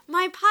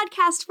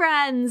podcast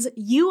friends.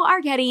 You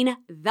are getting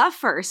the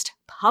first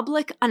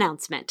public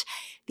announcement.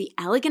 The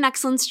Elegant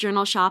Excellence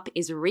Journal Shop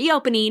is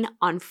reopening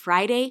on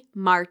Friday,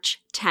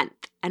 March 10th.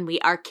 And we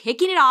are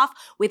kicking it off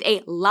with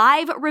a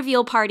live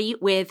reveal party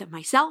with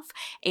myself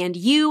and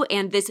you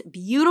and this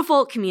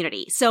beautiful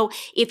community. So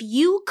if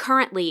you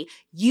currently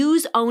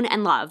use, own,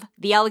 and love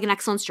the Elegant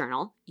Excellence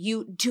Journal,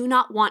 you do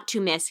not want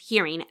to miss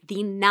hearing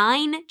the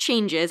 9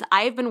 changes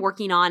I've been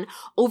working on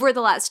over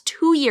the last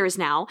 2 years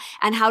now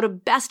and how to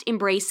best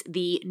embrace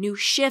the new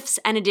shifts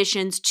and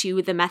additions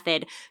to the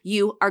method.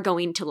 You are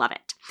going to love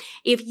it.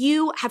 If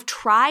you have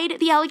tried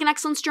the Elegant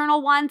Excellence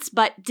Journal once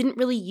but didn't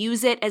really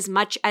use it as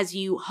much as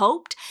you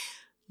hoped,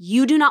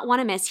 you do not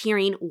want to miss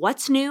hearing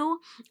what's new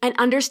and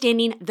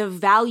understanding the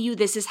value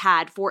this has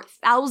had for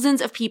thousands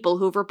of people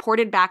who have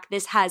reported back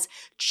this has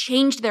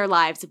changed their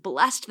lives,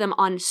 blessed them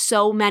on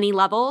so many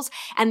levels,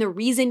 and the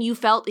reason you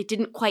felt it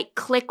didn't quite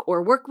click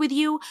or work with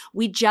you,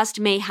 we just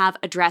may have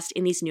addressed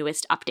in these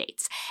newest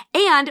updates.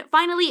 And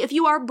finally, if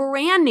you are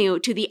brand new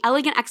to the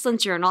Elegant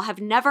Excellence Journal,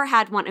 have never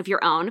had one of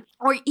your own,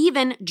 or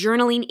even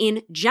journaling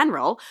in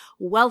general,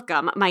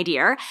 welcome, my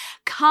dear.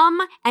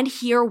 Come and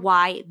hear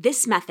why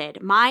this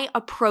method, my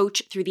approach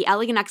through the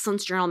Elegant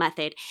Excellence Journal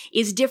method,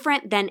 is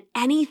different than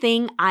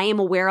anything I am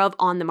aware of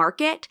on the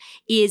market,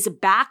 is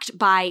backed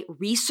by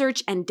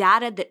research and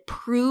data that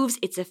proves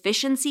its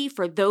efficiency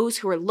for those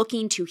who are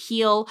looking to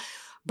heal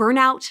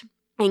burnout,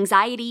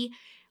 anxiety,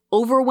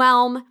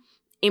 overwhelm,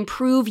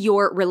 improve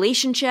your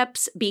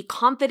relationships, be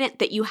confident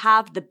that you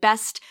have the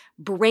best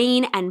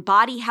brain and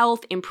body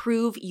health,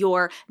 improve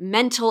your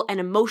mental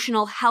and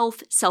emotional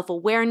health,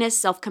 self-awareness,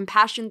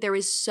 self-compassion. There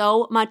is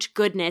so much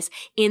goodness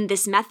in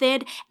this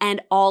method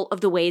and all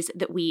of the ways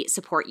that we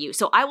support you.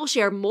 So I will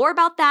share more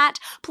about that,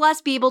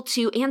 plus be able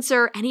to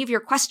answer any of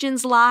your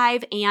questions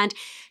live and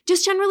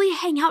just generally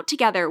hang out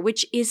together,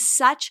 which is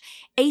such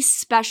a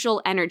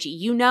special energy.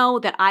 You know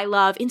that I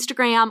love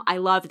Instagram, I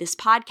love this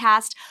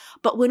podcast,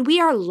 but when we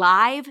are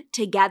live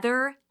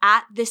together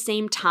at the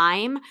same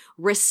time,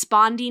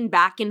 responding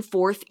back and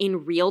forth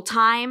in real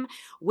time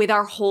with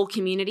our whole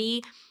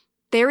community,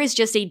 there is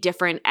just a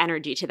different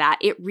energy to that.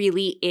 It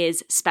really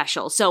is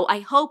special. So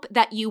I hope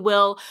that you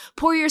will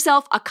pour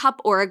yourself a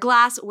cup or a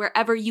glass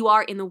wherever you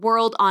are in the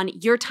world on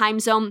your time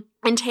zone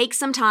and take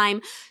some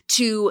time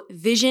to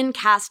vision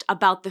cast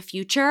about the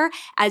future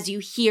as you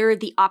hear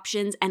the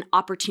options and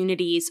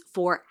opportunities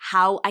for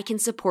how I can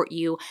support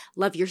you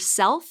love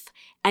yourself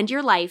and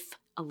your life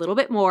a little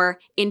bit more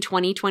in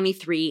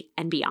 2023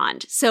 and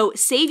beyond. So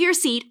save your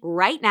seat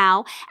right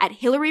now at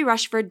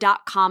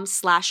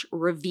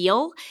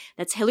hillaryrushford.com/reveal.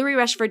 That's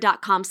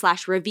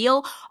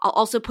hillaryrushford.com/reveal. I'll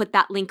also put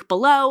that link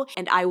below,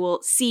 and I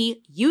will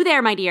see you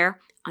there, my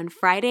dear, on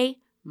Friday,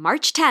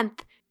 March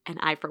 10th. And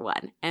I, for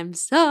one, am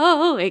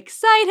so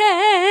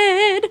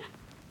excited.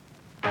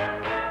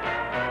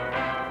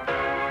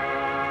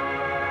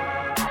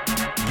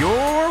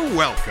 You're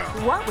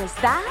welcome. What was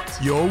that?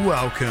 You're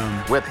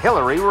welcome. With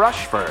Hillary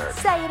Rushford.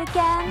 Say it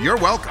again. You're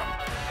welcome.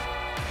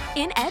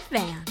 In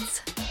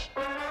advance.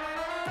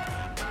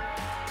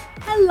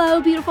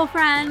 Hello, beautiful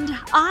friend.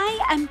 I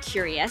am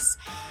curious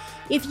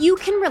if you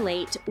can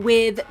relate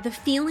with the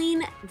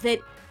feeling that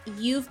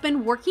you've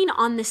been working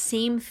on the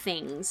same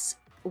things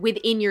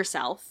within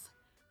yourself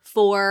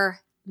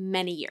for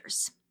many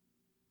years,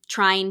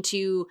 trying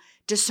to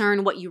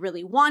discern what you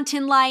really want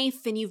in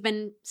life, and you've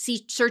been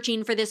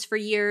searching for this for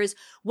years.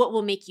 What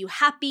will make you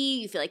happy?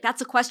 You feel like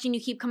that's a question you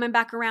keep coming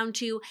back around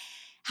to.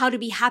 How to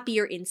be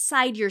happier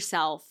inside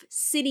yourself,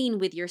 sitting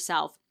with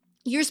yourself.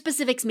 Your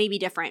specifics may be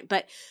different,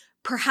 but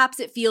perhaps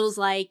it feels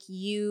like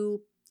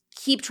you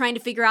keep trying to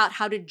figure out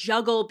how to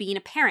juggle being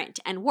a parent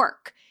and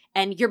work,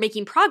 and you're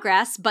making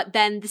progress, but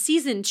then the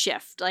seasons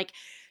shift. Like,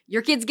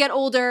 your kids get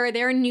older,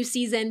 they're in a new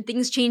season,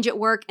 things change at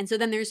work, and so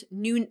then there's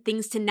new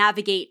things to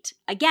navigate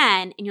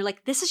again, and you're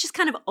like, this has just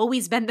kind of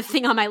always been the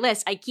thing on my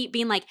list. I keep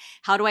being like,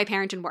 how do I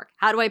parent and work?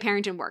 How do I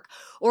parent and work?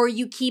 Or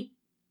you keep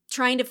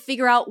trying to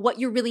figure out what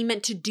you're really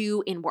meant to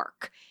do in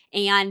work,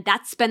 and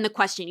that's been the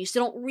question. You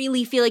still don't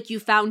really feel like you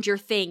found your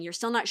thing. You're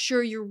still not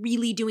sure you're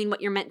really doing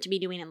what you're meant to be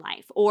doing in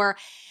life, or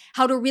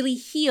how to really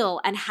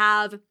heal and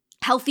have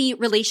healthy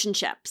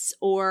relationships,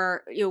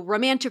 or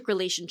romantic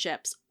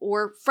relationships,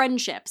 or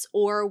friendships,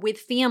 or with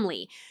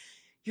family.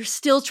 You're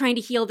still trying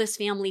to heal this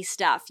family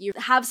stuff. You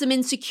have some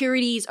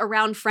insecurities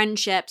around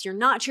friendships. You're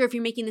not sure if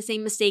you're making the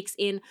same mistakes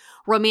in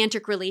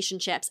romantic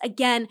relationships.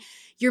 Again,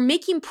 you're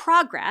making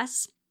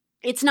progress.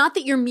 It's not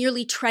that you're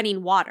merely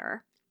treading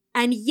water.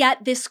 And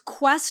yet this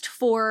quest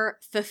for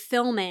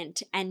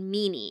fulfillment and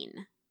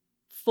meaning,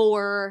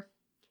 for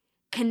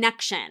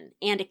connection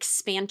and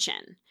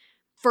expansion,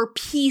 for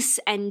peace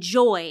and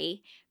joy,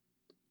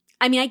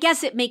 I mean, I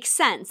guess it makes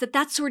sense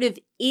that sort of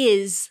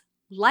is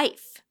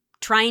life,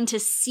 trying to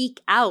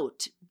seek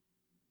out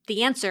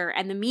the answer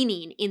and the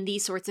meaning in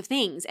these sorts of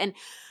things. And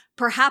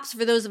perhaps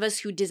for those of us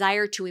who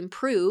desire to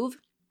improve,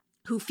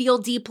 who feel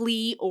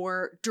deeply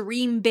or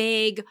dream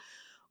big,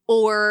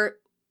 or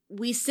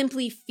we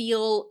simply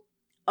feel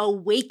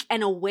awake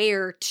and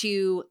aware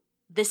to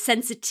the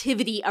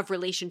sensitivity of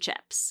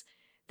relationships,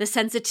 the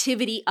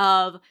sensitivity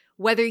of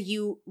whether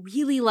you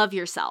really love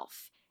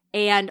yourself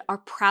and are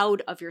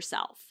proud of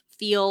yourself,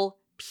 feel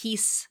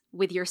peace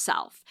with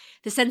yourself,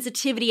 the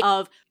sensitivity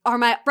of, are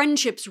my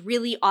friendships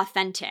really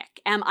authentic?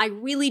 Am I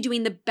really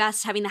doing the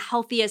best, having the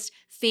healthiest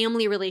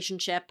family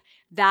relationship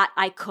that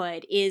I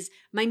could? Is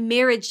my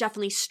marriage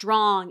definitely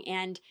strong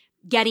and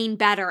getting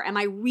better? Am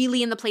I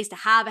really in the place to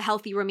have a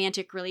healthy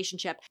romantic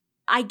relationship?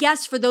 I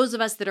guess for those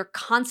of us that are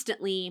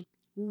constantly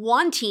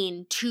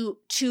wanting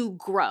to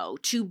grow,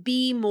 to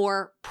be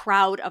more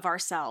proud of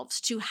ourselves,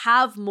 to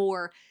have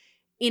more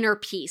inner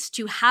peace,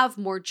 to have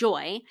more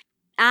joy,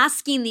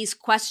 asking these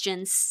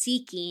questions,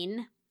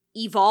 seeking,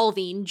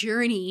 evolving,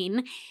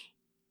 journeying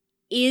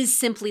is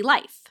simply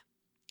life.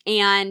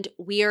 And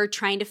we are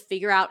trying to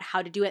figure out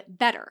how to do it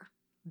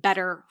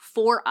better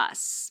for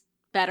us,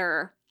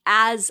 better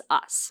as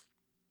us.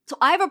 So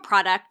I have a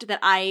product that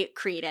I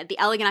created, the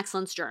Elegant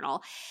Excellence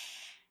Journal,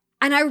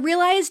 and I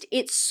realized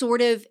it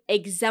sort of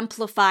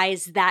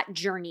exemplifies that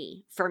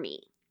journey for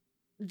me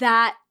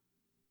that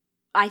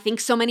I think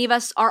so many of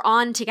us are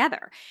on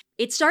together.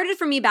 It started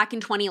for me back in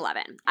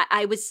 2011.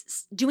 I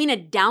was doing a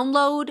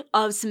download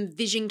of some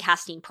vision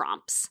casting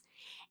prompts,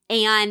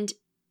 and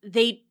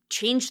they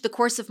changed the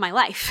course of my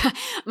life.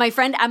 My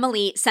friend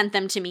Emily sent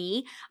them to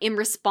me in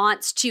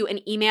response to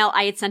an email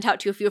I had sent out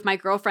to a few of my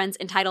girlfriends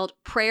entitled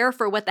Prayer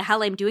for What the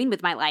Hell I'm Doing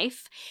with My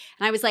Life.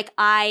 And I was like,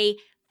 I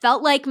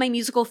felt like my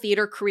musical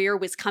theater career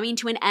was coming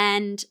to an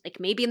end, like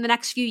maybe in the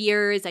next few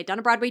years. I'd done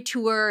a Broadway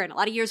tour and a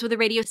lot of years with the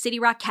Radio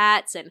City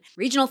Rockettes and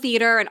regional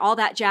theater and all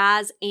that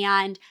jazz.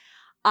 And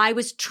I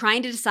was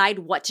trying to decide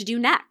what to do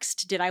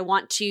next. Did I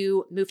want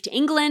to move to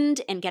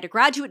England and get a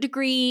graduate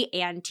degree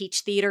and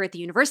teach theater at the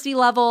university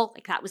level?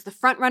 Like that was the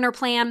front runner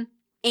plan.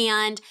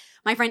 And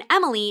my friend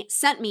Emily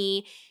sent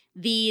me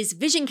these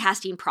vision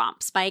casting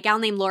prompts by a gal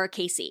named Laura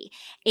Casey.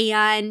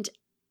 And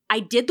I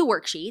did the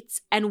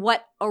worksheets, and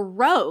what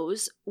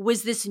arose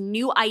was this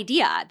new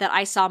idea that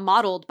I saw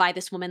modeled by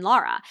this woman,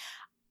 Laura.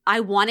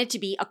 I wanted to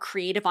be a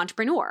creative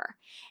entrepreneur,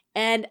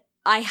 and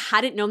I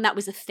hadn't known that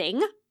was a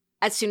thing.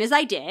 As soon as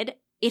I did,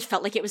 it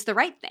felt like it was the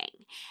right thing.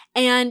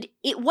 And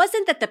it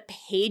wasn't that the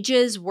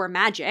pages were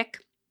magic.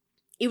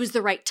 It was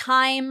the right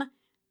time,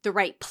 the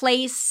right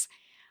place.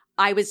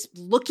 I was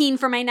looking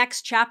for my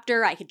next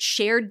chapter. I had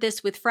shared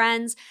this with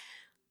friends.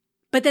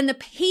 But then the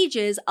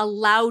pages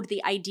allowed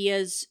the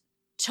ideas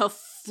to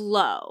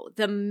flow,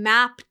 the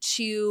map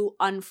to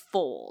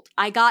unfold.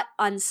 I got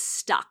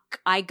unstuck.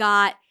 I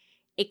got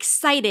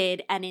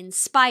excited and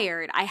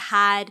inspired. I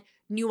had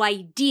new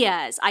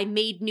ideas. I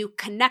made new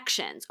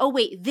connections. Oh,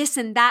 wait, this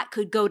and that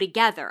could go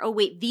together. Oh,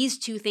 wait, these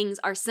two things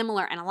are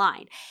similar and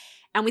aligned.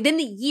 And within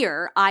the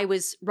year, I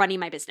was running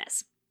my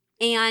business.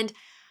 And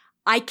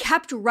I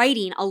kept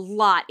writing a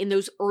lot in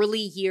those early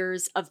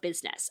years of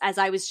business. As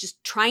I was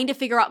just trying to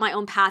figure out my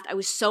own path, I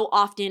was so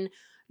often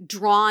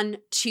drawn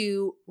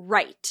to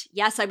write.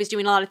 Yes, I was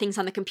doing a lot of things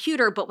on the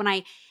computer, but when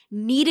I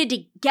needed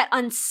to get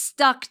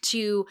unstuck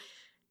to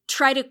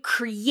try to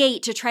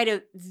create, to try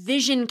to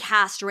vision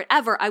cast or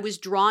whatever, I was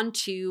drawn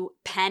to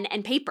pen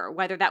and paper,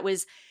 whether that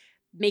was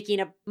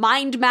making a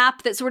mind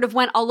map that sort of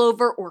went all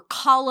over, or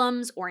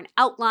columns, or an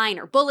outline,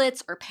 or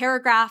bullets, or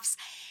paragraphs.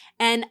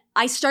 And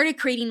I started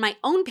creating my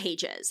own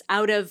pages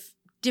out of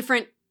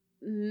different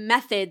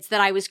methods that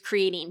I was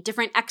creating,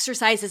 different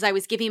exercises I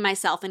was giving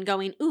myself and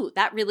going, ooh,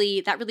 that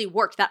really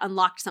worked. That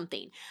unlocked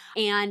something.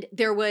 And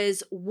there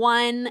was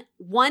one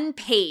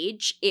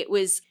page, it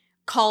was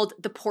called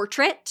The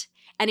Portrait,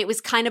 and it was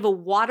kind of a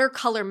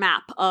watercolor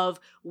map of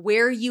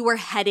where you were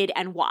headed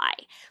and why.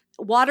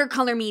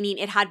 Watercolor meaning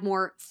it had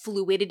more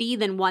fluidity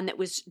than one that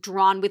was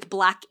drawn with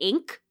black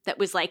ink that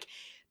was like,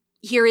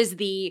 here is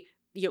the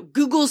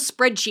Google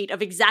spreadsheet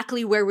of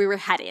exactly where we were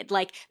headed.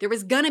 Like there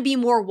was going to be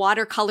more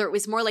watercolor. It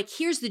was more like,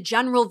 here's the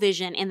general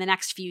vision in the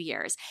next few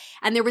years.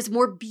 And there was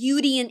more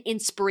beauty and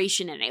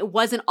inspiration in it. It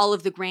wasn't all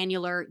of the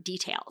granular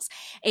details.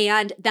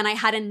 And then I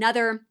had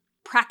another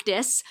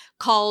practice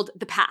called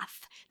The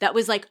Path that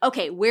was like,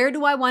 okay, where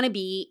do I want to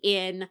be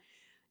in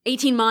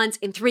 18 months,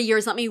 in 3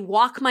 years? Let me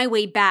walk my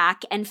way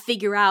back and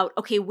figure out,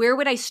 okay, where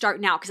would I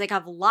start now? Because I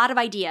have a lot of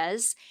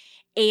ideas.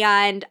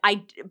 But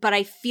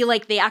I feel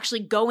like they actually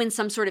go in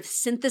some sort of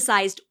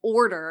synthesized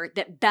order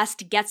that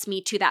best gets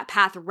me to that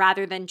path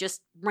rather than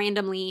just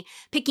randomly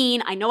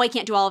picking. I know I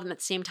can't do all of them at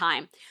the same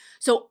time.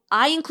 So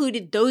I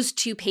included those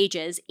 2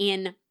 pages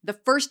in the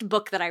first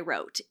book that I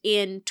wrote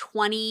in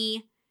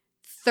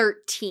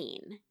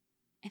 2013.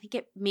 I think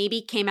it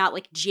maybe came out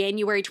like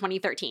January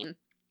 2013.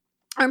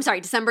 Or I'm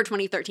sorry, December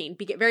 2013,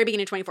 very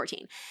beginning of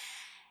 2014.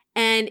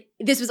 And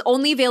this was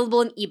only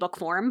available in ebook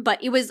form,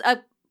 but it was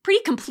a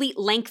pretty complete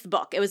length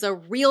book. It was a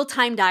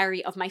real-time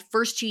diary of my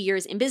first 2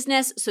 years in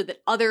business so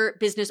that other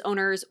business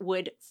owners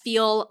would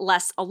feel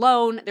less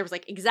alone. There was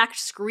like exact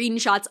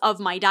screenshots of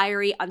my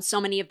diary on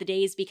so many of the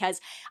days because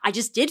I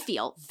just did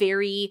feel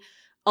very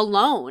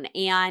alone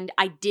and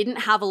I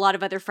didn't have a lot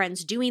of other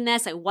friends doing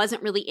this. I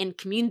wasn't really in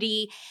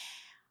community.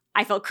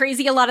 I felt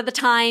crazy a lot of the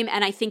time,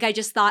 and I think I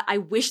just thought, I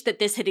wish that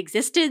this had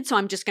existed, so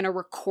I'm just going to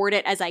record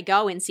it as I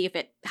go and see if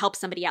it helps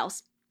somebody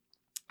else.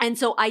 And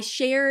so I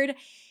shared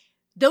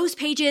those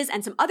pages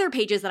and some other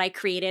pages that I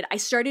created. I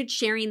started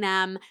sharing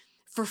them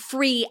for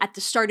free at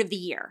the start of the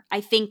year.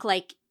 I think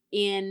like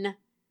in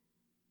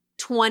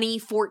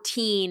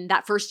 2014,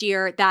 that first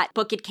year that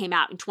book had came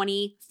out, in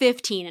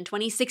 2015 and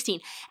 2016,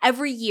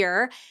 every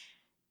year,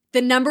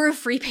 the number of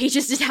free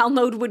pages to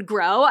download would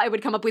grow. I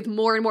would come up with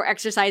more and more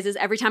exercises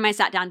every time I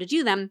sat down to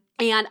do them.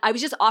 And I was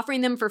just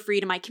offering them for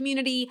free to my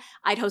community.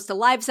 I'd host a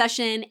live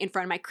session in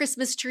front of my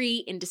Christmas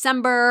tree in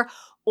December,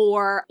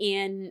 or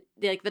in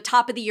the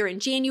top of the year in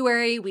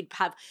January. We'd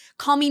have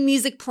calming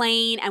music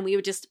playing and we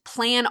would just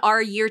plan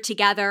our year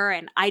together,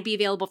 and I'd be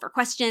available for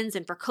questions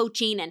and for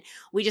coaching, and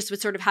we just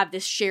would sort of have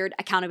this shared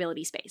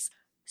accountability space.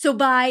 So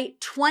by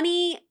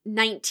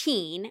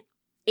 2019,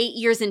 8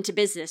 years into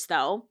business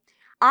though,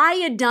 I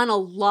had done a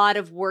lot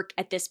of work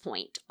at this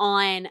point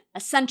on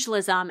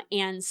essentialism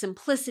and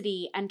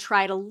simplicity and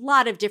tried a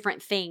lot of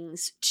different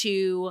things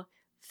to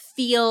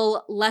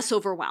feel less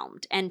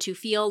overwhelmed and to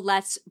feel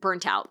less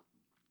burnt out.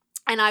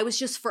 And I was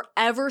just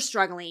forever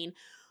struggling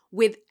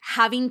with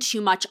having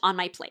too much on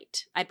my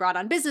plate. I brought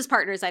on business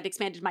partners. I'd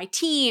expanded my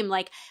team.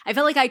 I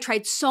felt like I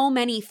tried so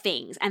many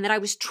things and that I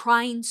was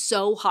trying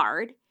so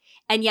hard.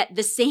 And yet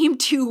the same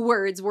two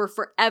words were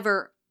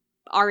forever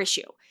our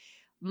issue.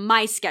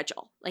 My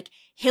schedule.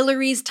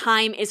 Hillary's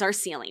time is our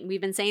ceiling. We've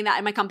been saying that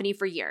in my company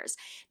for years,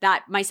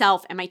 that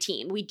myself and my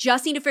team, we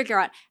just need to figure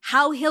out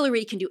how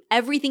Hillary can do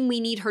everything we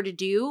need her to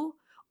do,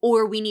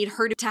 or we need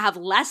her to have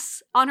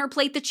less on her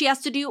plate that she has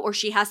to do, or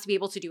she has to be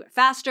able to do it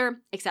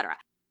faster, etc.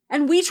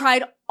 And we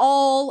tried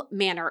all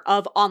manner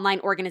of online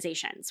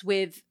organizations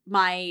with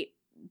my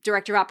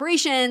director of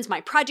operations,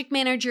 my project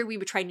manager. We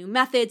would try new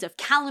methods of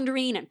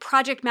calendaring and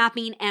project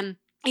mapping, and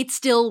it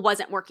still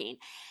wasn't working.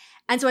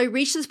 And so I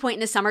reached this point in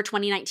the summer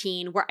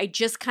 2019 where I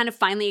just kind of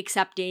finally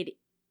accepted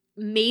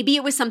maybe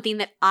it was something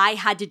that I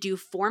had to do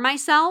for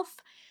myself,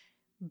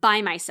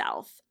 by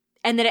myself,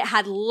 and that it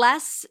had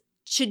less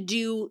to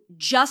do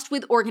just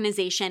with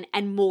organization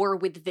and more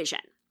with vision.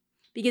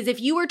 Because if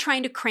you were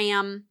trying to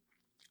cram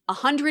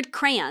 100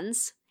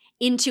 crayons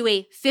into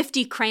a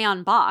 50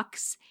 crayon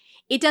box,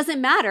 it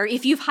doesn't matter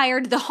if you've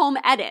hired the home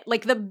edit,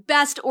 the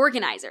best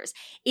organizers.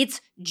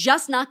 It's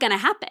just not going to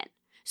happen.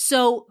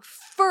 So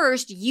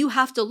first, you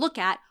have to look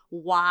at,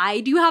 why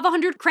do you have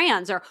 100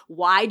 crayons? Or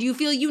why do you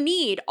feel you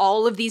need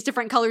all of these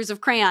different colors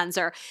of crayons?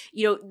 Or,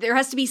 there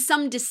has to be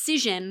some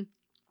decision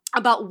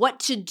about what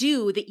to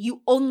do that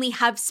you only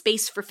have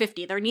space for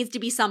 50. There needs to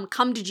be some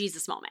come to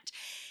Jesus moment.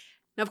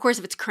 Now, of course,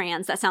 if it's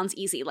crayons, that sounds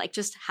easy.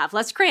 Just have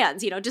less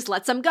crayons, just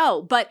let some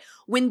go. But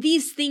when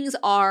these things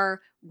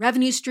are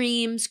revenue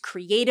streams,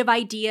 creative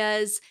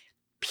ideas,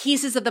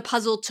 pieces of the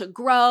puzzle to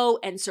grow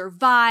and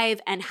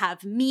survive and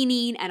have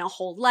meaning and a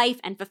whole life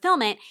and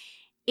fulfillment,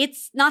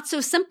 it's not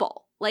so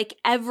simple.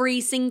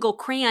 Every single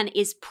crayon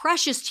is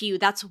precious to you.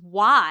 That's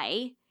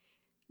why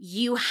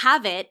you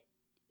have it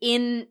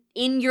in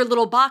your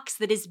little box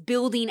that is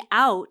building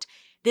out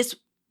this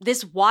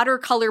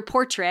watercolor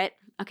portrait.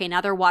 Okay,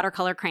 now they're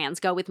watercolor crayons.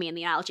 Go with me in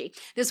the analogy.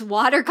 This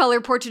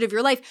watercolor portrait of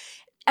your life.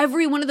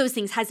 Every one of those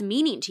things has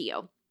meaning to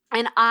you.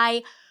 And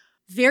I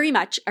very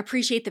much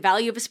appreciate the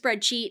value of a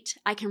spreadsheet.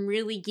 I can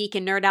really geek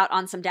and nerd out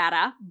on some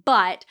data.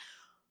 But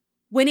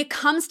when it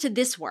comes to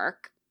this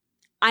work,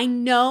 I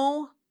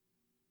know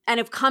and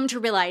have come to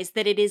realize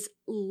that it is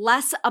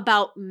less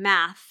about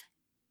math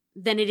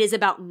than it is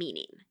about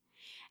meaning.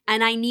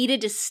 And I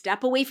needed to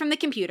step away from the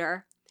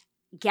computer,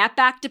 get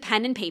back to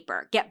pen and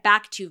paper, get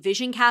back to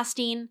vision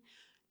casting,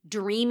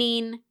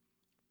 dreaming,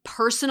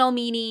 personal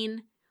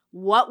meaning,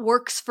 what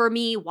works for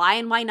me, why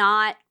and why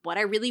not, what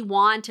I really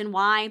want and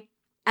why.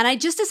 And I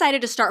just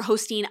decided to start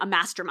hosting a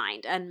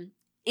mastermind, an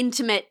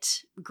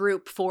intimate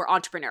group for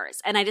entrepreneurs.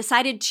 And I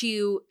decided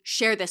to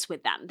share this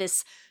with them,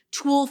 this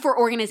tool for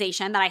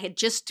organization that I had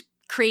just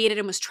created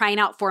and was trying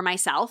out for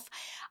myself.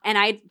 And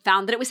I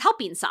found that it was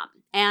helping some.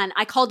 And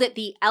I called it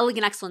the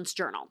Elegant Excellence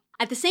Journal.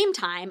 At the same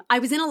time, I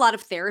was in a lot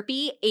of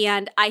therapy,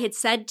 and I had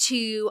said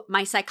to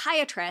my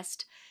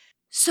psychiatrist,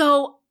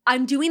 so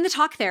I'm doing the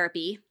talk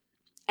therapy,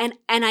 and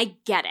I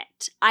get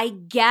it. I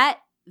get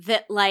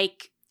that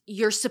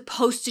you're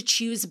supposed to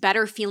choose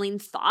better feeling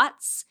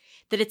thoughts,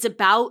 that it's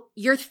about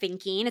your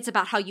thinking, it's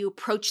about how you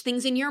approach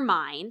things in your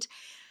mind.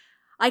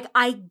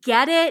 I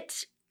get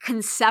it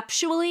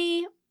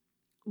conceptually,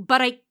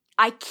 but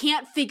I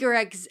can't figure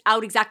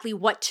out exactly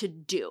what to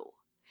do.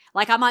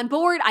 I'm on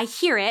board, I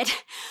hear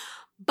it,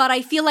 but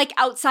I feel like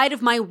outside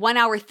of my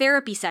 1-hour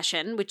therapy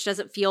session, which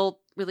doesn't feel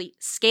really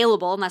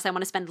scalable unless I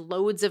want to spend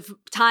loads of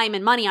time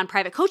and money on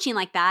private coaching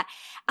like that,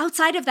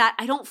 outside of that,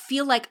 I don't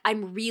feel like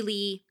I'm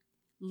really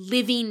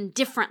living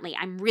differently.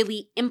 I'm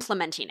really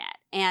implementing it.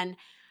 And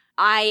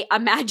I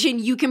imagine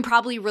you can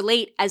probably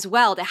relate as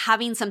well to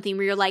having something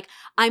where you're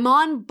I'm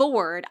on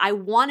board, I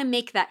want to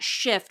make that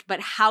shift,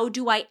 but how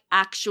do I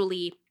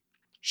actually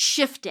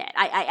shift it?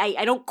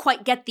 I don't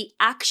quite get the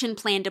action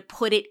plan to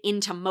put it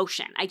into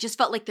motion. I just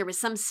felt like there was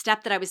some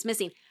step that I was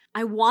missing.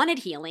 I wanted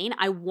healing,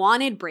 I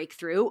wanted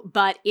breakthrough,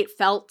 but it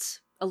felt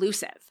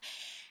elusive.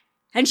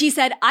 And she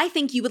said, I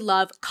think you would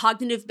love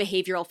cognitive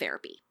behavioral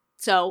therapy.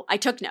 So I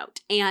took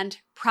note, and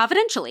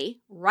providentially,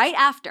 right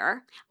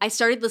after, I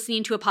started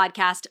listening to a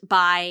podcast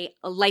by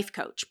a life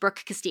coach,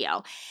 Brooke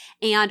Castillo,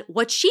 and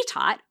what she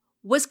taught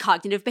was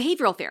cognitive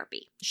behavioral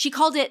therapy. She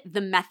called it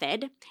the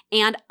method,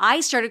 and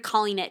I started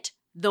calling it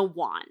the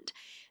wand,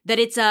 that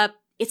it's a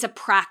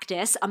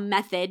practice, a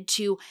method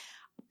to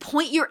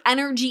point your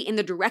energy in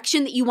the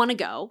direction that you want to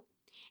go,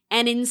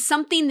 and in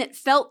something that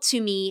felt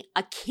to me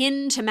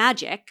akin to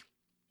magic,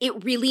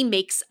 it really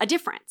makes a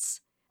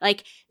difference.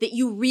 Like that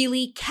you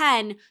really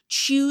can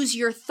choose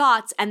your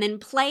thoughts and then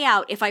play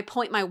out, if I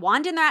point my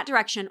wand in that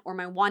direction or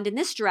my wand in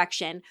this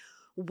direction,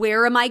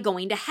 where am I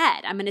going to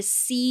head? I'm going to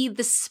see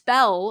the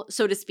spell,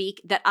 so to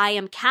speak, that I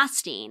am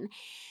casting,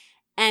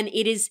 and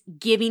it is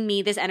giving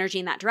me this energy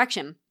in that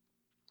direction.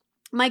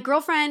 My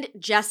girlfriend,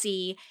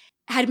 Jessie,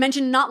 had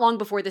mentioned not long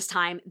before this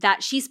time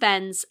that she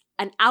spends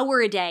an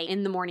hour a day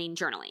in the morning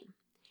journaling.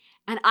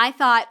 And I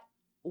thought,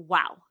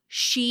 wow,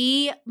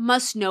 she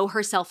must know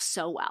herself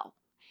so well.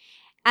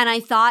 And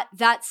I thought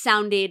that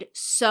sounded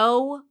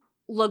so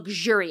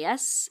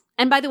luxurious.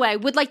 And by the way, I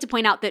would like to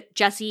point out that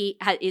Jessie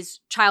is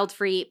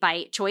child-free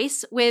by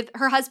choice with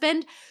her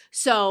husband.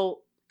 So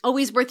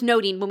always worth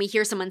noting when we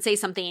hear someone say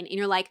something and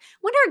you're like,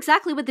 wonder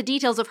exactly what the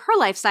details of her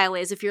lifestyle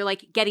is if you're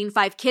like getting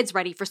 5 kids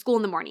ready for school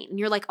in the morning. And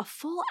you're like a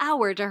full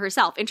hour to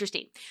herself.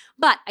 Interesting.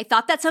 But I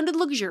thought that sounded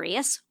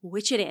luxurious,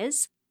 which it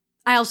is.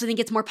 I also think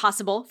it's more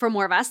possible for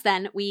more of us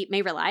than we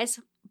may realize.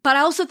 But I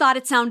also thought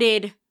it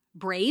sounded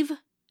brave,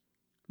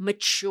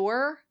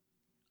 mature,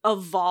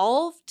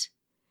 evolved,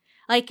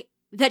 like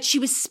that she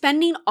was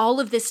spending all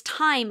of this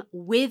time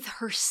with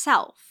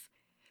herself,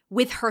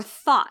 with her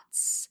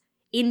thoughts,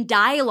 in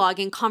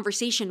dialogue and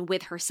conversation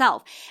with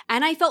herself.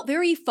 And I felt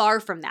very far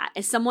from that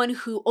as someone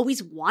who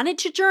always wanted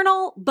to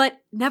journal,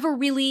 but never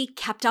really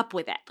kept up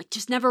with it, like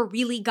just never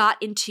really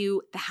got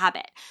into the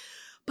habit.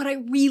 But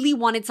I really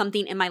wanted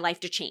something in my life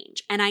to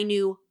change. And I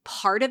knew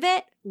part of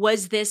it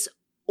was this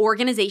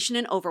organization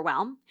and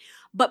overwhelm,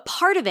 but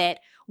part of it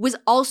was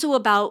also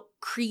about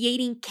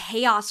creating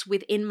chaos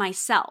within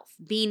myself,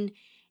 being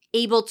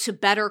able to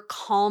better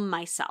calm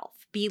myself,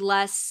 be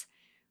less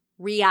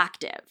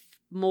reactive,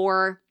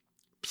 more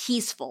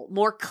peaceful,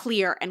 more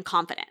clear and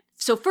confident.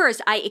 So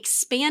first, I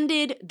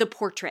expanded the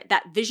portrait,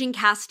 that vision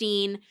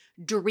casting,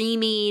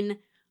 dreaming,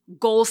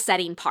 goal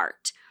setting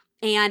part,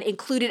 and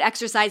included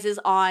exercises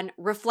on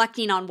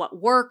reflecting on what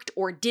worked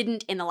or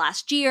didn't in the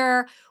last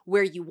year,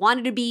 where you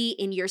wanted to be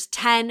in years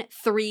 10,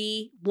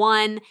 3,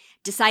 1,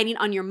 deciding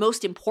on your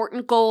most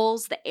important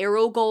goals, the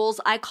arrow goals,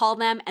 I call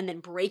them, and then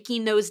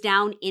breaking those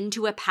down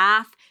into a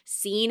path,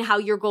 seeing how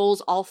your goals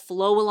all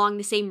flow along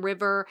the same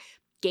river,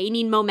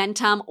 gaining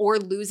momentum or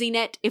losing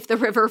it if the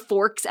river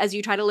forks as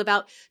you try to live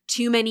out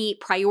too many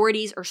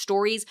priorities or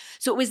stories.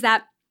 So it was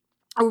that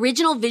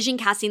original vision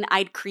casting that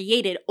I'd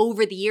created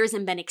over the years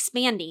and been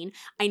expanding.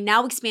 I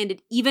now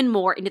expanded even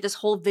more into this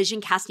whole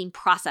vision casting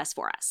process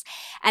for us.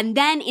 And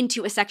then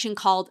into a section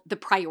called the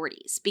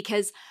priorities,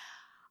 because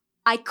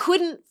I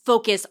couldn't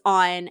focus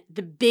on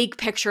the big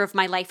picture of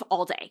my life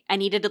all day. I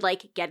needed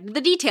to get into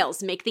the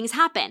details, make things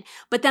happen.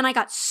 But then I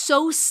got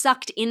so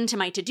sucked into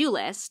my to-do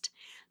list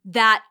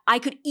that I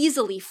could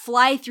easily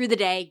fly through the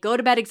day, go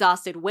to bed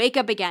exhausted, wake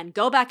up again,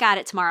 go back at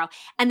it tomorrow.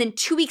 And then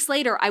 2 weeks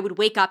later, I would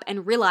wake up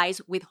and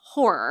realize with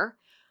horror,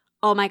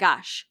 oh my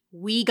gosh,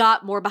 we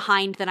got more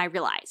behind than I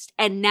realized.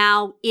 And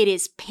now it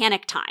is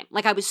panic time.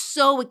 I was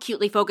so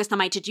acutely focused on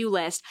my to-do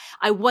list,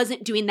 I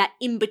wasn't doing that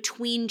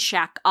in-between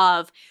check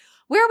of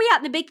where are we at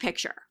in the big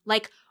picture?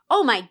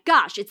 Oh my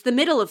gosh, it's the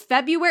middle of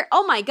February.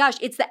 Oh my gosh,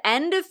 it's the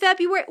end of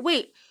February.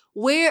 Wait,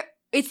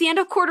 it's the end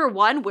of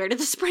Q1. Where did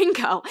the spring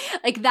go?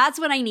 That's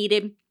what I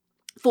needed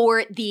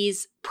for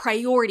these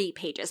priority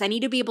pages. I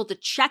need to be able to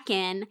check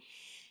in,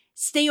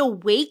 stay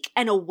awake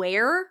and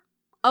aware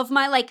of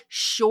my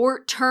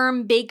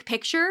short-term big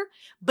picture,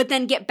 but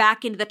then get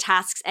back into the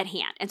tasks at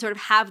hand and sort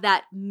of have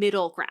that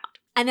middle ground.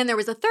 And then there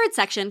was a third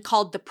section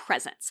called the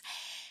presence.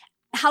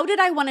 How did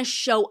I want to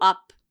show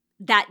up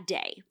that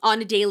day on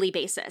a daily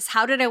basis?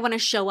 How did I want to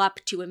show up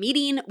to a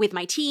meeting with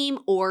my team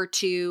or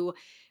to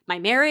my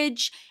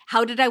marriage?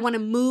 How did I want to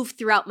move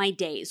throughout my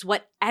days?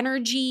 What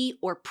energy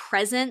or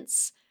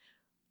presence,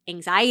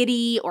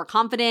 anxiety or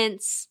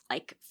confidence,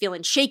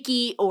 feeling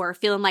shaky or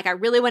feeling like I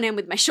really went in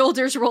with my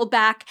shoulders rolled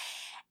back?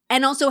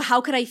 And also,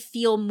 how could I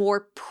feel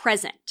more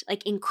present,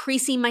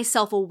 increasing my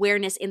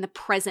self-awareness in the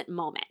present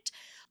moment?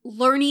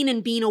 Learning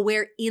and being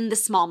aware in the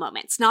small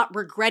moments, not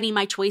regretting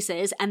my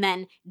choices and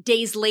then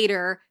days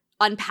later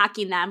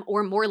unpacking them,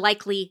 or more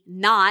likely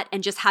not,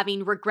 and just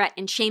having regret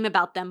and shame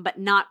about them, but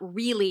not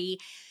really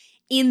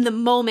in the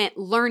moment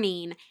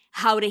learning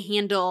how to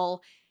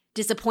handle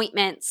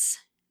disappointments,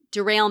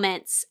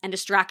 derailments, and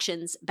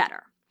distractions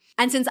better.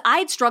 And since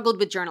I'd struggled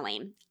with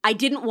journaling, I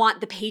didn't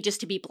want the pages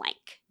to be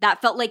blank.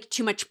 That felt like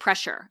too much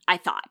pressure, I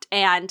thought.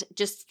 And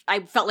I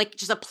felt like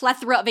just a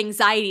plethora of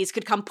anxieties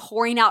could come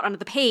pouring out onto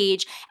the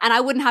page, and I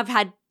wouldn't have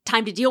had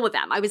time to deal with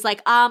them. I was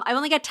like, I've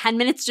only got 10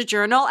 minutes to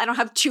journal. I don't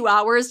have 2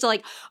 hours to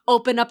like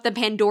open up the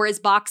Pandora's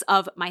box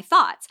of my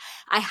thoughts.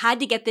 I had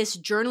to get this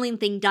journaling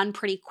thing done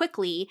pretty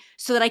quickly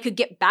so that I could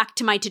get back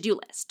to my to-do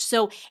list.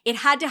 So it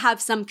had to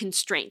have some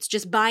constraints.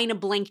 Just buying a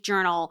blank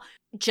journal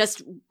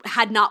just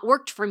had not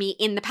worked for me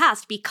in the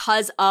past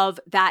because of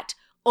that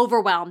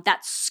overwhelm,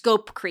 that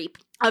scope creep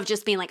of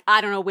just being like,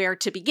 I don't know where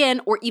to begin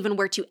or even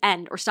where to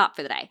end or stop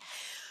for the day.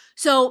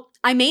 So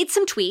I made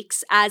some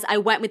tweaks as I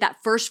went with that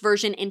first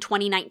version in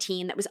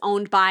 2019 that was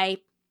owned by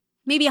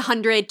maybe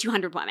 100,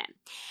 200 women.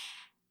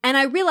 And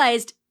I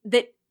realized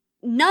that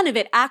none of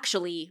it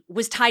actually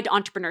was tied to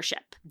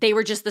entrepreneurship. They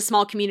were just the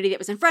small community that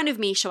was in front of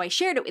me, so I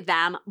shared it with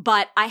them.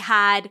 But I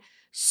had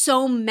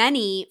so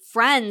many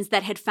friends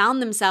that had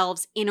found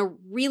themselves in a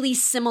really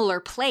similar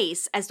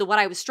place as to what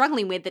I was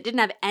struggling with that didn't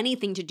have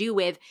anything to do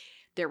with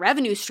their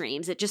revenue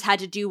streams. It just had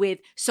to do with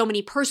so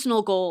many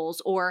personal goals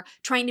or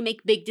trying to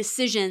make big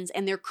decisions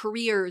in their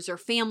careers or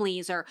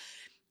families or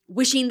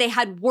wishing they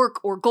had work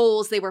or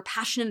goals they were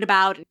passionate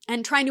about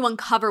and trying to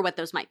uncover what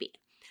those might be.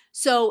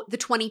 So the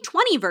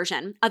 2020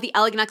 version of the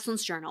Elegant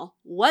Excellence Journal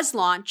was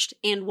launched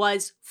and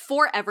was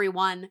for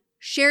everyone,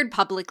 shared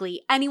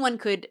publicly. Anyone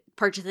could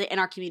purchase it in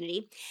our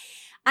community.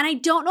 And I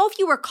don't know if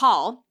you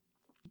recall,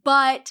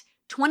 but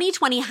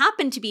 2020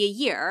 happened to be a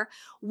year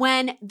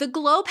when the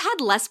globe had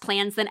less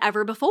plans than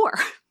ever before.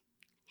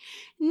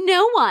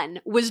 No one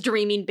was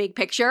dreaming big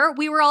picture.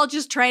 We were all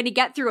just trying to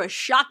get through a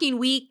shocking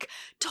week,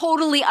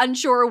 totally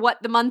unsure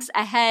what the months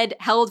ahead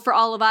held for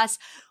all of us.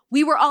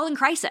 We were all in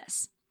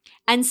crisis.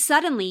 And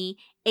suddenly,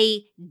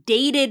 a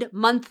dated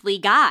monthly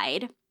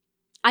guide,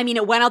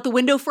 it went out the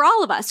window for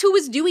all of us. Who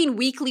was doing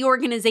weekly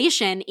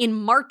organization in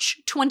March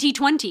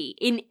 2020,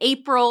 in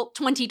April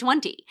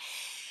 2020?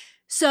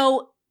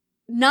 So,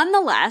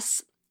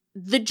 nonetheless,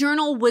 the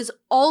journal was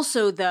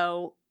also,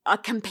 though, a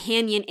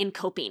companion in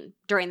coping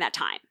during that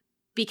time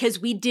because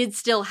we did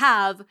still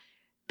have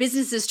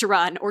businesses to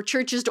run or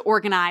churches to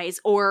organize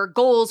or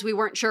goals we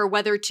weren't sure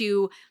whether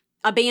to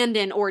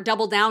abandon or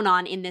double down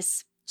on in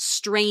this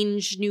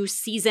strange new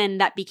season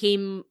that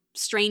became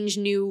strange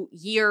new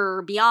year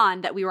or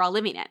beyond that we were all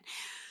living in.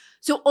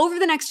 So over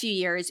the next few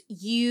years,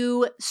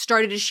 you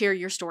started to share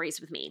your stories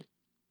with me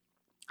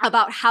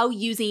about how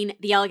using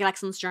the Elegant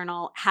Excellence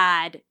Journal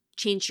had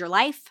changed your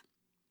life,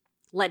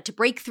 led to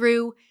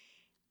breakthrough,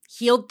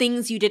 healed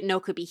things you didn't know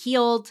could be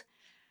healed,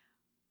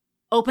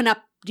 open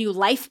up new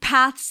life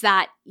paths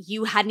that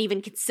you hadn't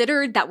even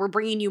considered that were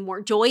bringing you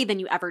more joy than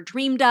you ever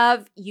dreamed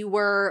of. You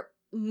were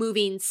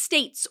moving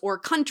states or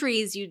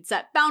countries. You'd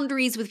set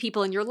boundaries with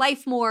people in your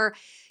life more.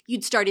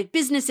 You'd started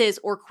businesses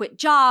or quit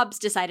jobs,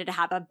 decided to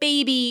have a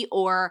baby,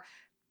 or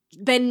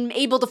been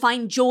able to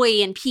find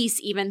joy and peace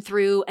even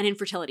through an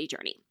infertility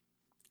journey.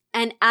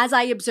 And as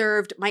I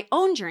observed my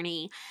own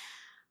journey,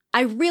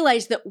 I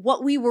realized that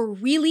what we were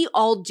really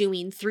all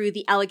doing through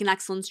the Elegant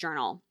Excellence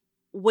Journal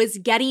was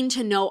getting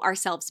to know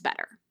ourselves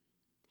better.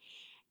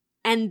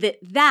 And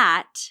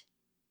that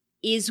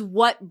is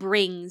what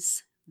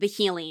brings the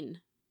healing,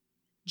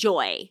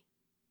 joy,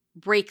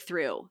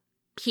 breakthrough,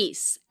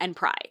 peace, and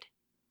pride.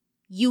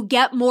 You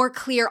get more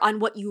clear on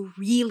what you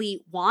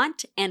really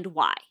want and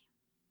why.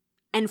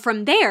 And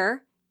from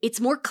there,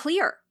 it's more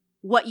clear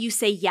what you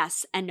say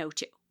yes and no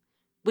to,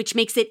 which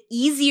makes it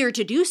easier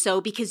to do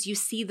so because you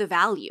see the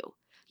value.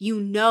 You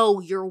know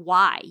your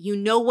why. You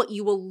know what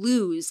you will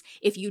lose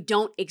if you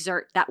don't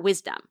exert that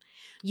wisdom.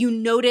 You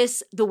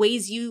notice the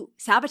ways you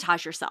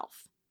sabotage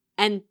yourself,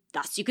 and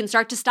thus you can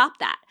start to stop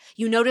that.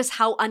 You notice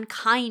how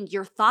unkind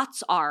your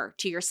thoughts are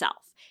to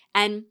yourself,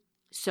 and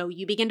so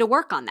you begin to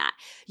work on that.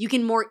 You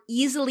can more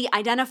easily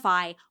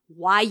identify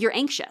why you're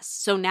anxious.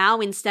 So now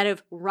instead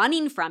of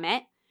running from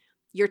it,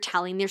 you're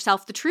telling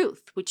yourself the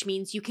truth, which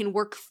means you can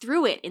work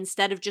through it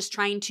instead of just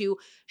trying to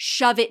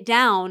shove it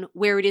down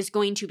where it is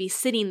going to be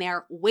sitting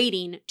there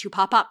waiting to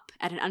pop up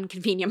at an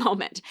inconvenient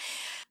moment.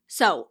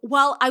 So,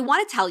 while I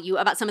want to tell you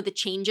about some of the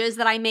changes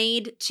that I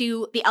made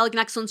to the Elegant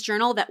Excellence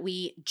Journal that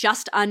we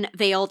just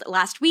unveiled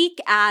last week,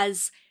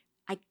 as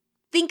I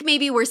think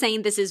maybe we're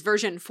saying this is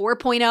version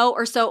 4.0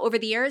 or so over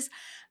the years,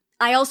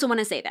 I also want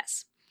to say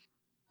this.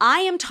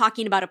 I am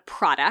talking about a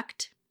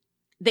product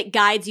that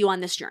guides you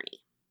on this journey.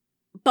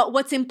 But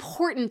what's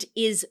important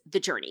is the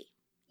journey.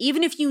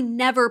 Even if you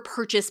never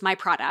purchase my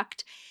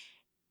product,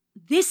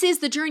 this is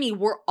the journey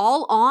we're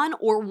all on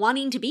or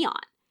wanting to be on.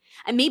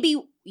 And maybe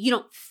you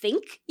don't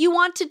think you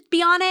want to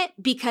be on it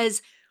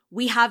because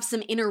we have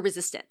some inner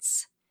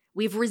resistance.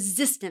 We have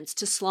resistance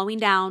to slowing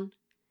down,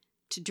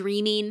 to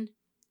dreaming,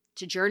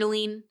 to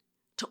journaling,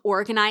 to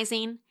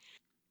organizing.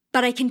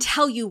 But I can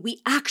tell you we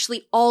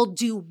actually all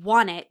do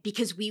want it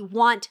because we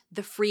want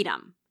the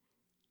freedom,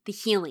 the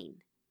healing,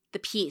 the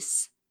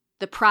peace,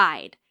 the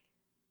pride,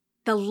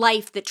 the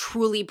life that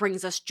truly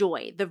brings us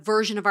joy, the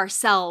version of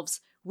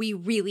ourselves we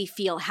really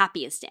feel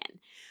happiest in.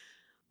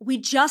 We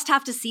just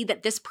have to see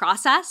that this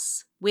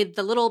process, with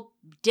the little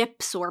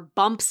dips or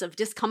bumps of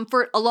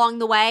discomfort along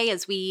the way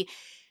as we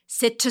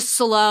sit to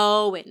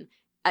slow and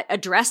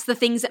address the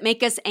things that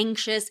make us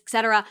anxious,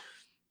 etc.,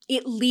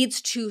 it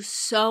leads to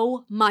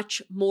so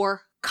much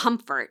more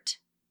comfort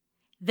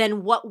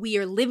than what we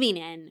are living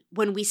in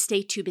when we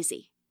stay too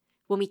busy,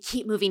 when we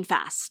keep moving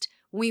fast,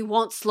 when we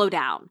won't slow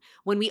down,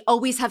 when we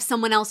always have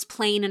someone else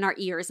playing in our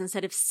ears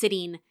instead of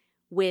sitting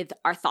with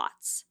our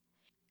thoughts.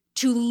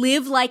 To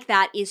live like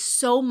that is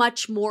so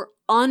much more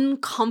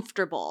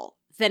uncomfortable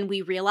than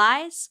we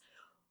realize.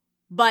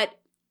 But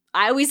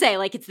I always say,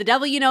 like, it's the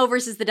devil you know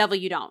versus the devil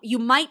you don't. You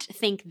might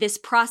think this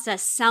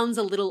process sounds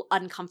a little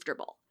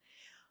uncomfortable,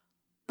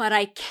 but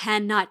I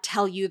cannot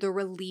tell you the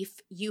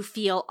relief you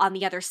feel on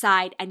the other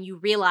side, and you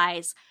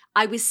realize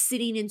I was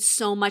sitting in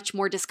so much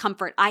more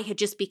discomfort. I had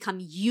just become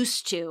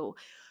used to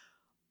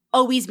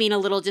always being a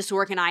little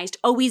disorganized,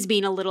 always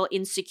being a little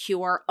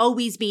insecure,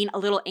 always being a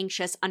little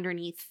anxious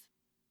underneath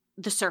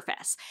the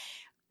surface.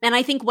 And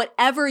I think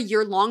whatever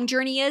your long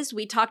journey is,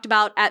 we talked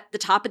about at the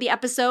top of the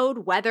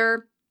episode,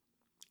 whether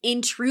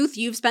in truth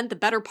you've spent the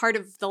better part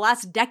of the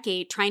last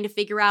decade trying to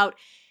figure out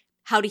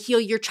how to heal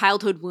your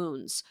childhood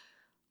wounds,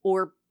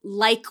 or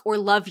like or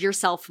love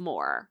yourself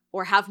more,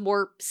 or have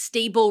more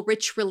stable,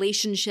 rich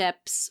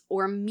relationships,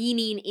 or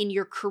meaning in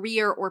your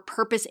career or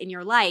purpose in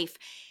your life,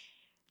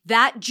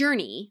 that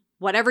journey,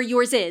 whatever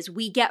yours is,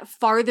 we get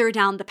farther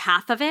down the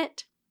path of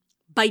it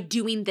by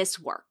doing this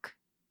work.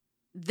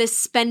 The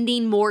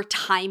spending more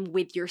time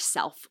with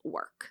yourself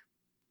work.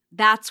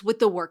 That's what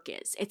the work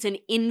is. It's an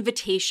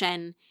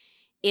invitation.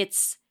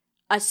 It's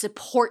a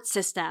support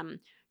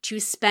system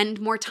to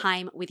spend more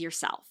time with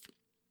yourself.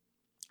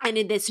 And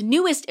in this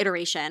newest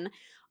iteration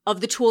of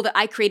the tool that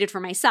I created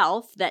for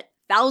myself, that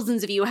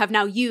thousands of you have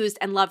now used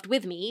and loved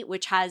with me,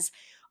 which has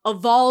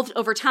evolved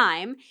over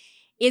time,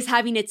 is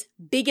having its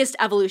biggest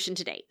evolution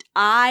to date.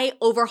 I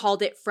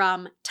overhauled it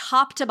from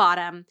top to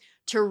bottom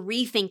to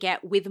rethink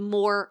it with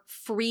more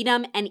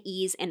freedom and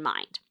ease in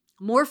mind.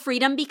 More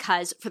freedom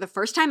because for the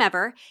first time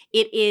ever,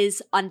 it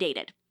is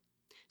undated.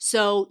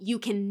 So you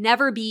can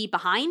never be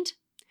behind,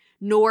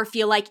 nor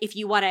feel like if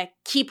you want to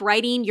keep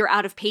writing, you're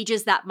out of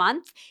pages that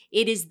month.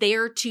 It is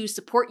there to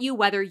support you,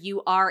 whether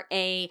you are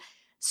a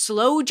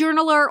slow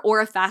journaler or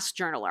a fast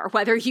journaler,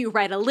 whether you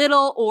write a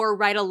little or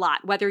write a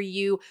lot, whether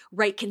you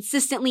write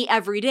consistently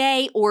every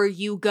day or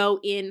you go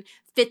in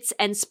fits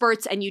and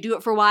spurts and you do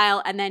it for a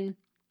while and then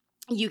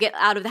you get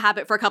out of the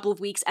habit for a couple of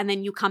weeks and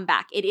then you come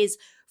back. It is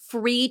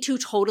free to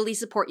totally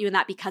support you in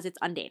that because it's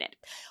undated.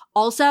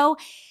 Also,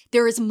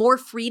 there is more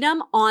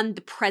freedom on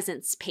the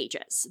presence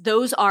pages.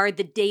 Those are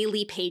the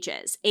daily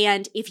pages.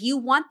 And if you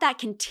want that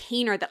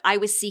container that I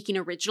was seeking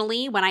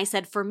originally, when I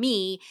said for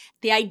me,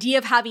 the idea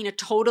of having a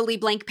totally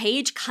blank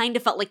page kind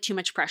of felt like too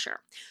much pressure.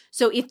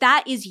 So if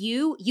that is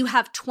you, you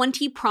have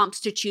 20 prompts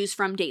to choose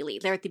from daily.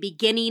 They're at the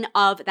beginning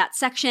of that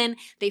section.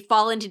 They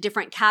fall into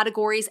different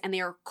categories and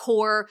they are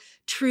core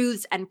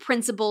truths and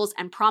principles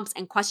and prompts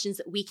and questions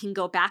that we can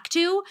go back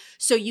to.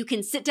 So you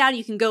can sit down,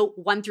 you can go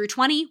 1 through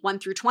 20,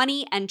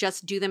 and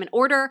just do them in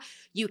order.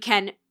 You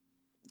can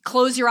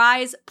close your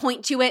eyes,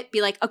 point to it,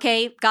 be like,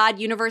 okay, God,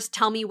 universe,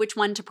 tell me which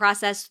one to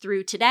process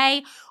through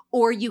today.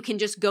 Or you can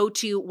just go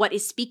to what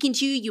is speaking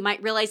to you. You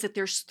might realize that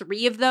there's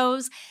 3 of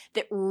those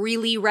that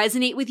really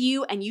resonate with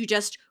you, and you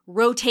just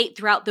rotate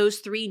throughout those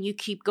 3 and you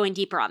keep going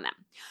deeper on them.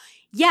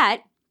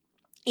 Yet,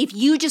 if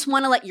you just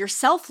want to let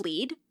yourself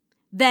lead,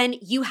 then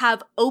you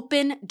have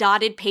open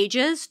dotted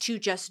pages to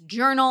just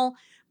journal,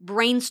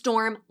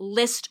 brainstorm,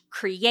 list,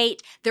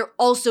 create. There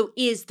also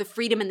is the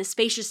freedom and the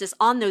spaciousness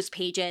on those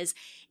pages.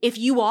 If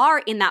you are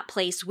in that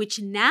place, which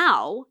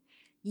now,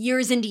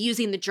 years into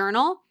using the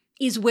journal,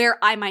 is where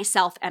I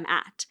myself am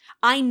at.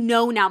 I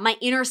know now, my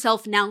inner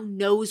self now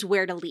knows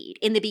where to lead.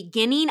 In the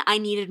beginning, I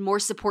needed more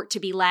support to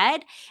be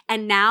led,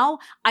 and now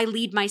I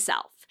lead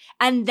myself.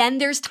 And then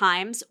there's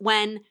times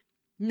when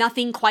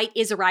nothing quite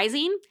is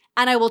arising,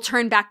 and I will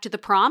turn back to the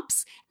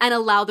prompts and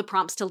allow the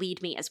prompts to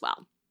lead me as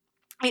well.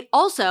 It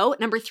also,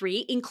 number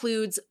 3,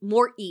 includes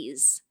more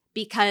ease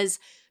because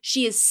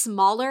she is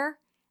smaller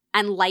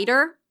and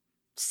lighter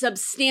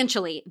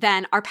substantially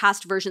than our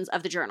past versions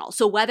of the journal.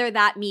 So whether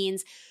that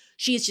means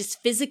she is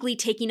just physically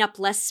taking up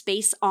less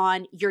space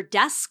on your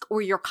desk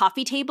or your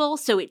coffee table,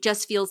 so it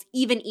just feels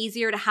even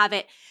easier to have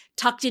it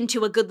tucked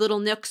into a good little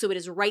nook so it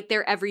is right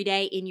there every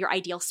day in your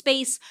ideal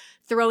space,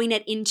 throwing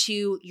it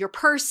into your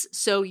purse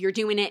so you're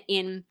doing it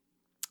in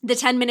the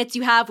 10 minutes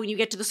you have when you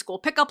get to the school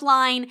pickup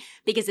line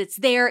because it's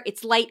there,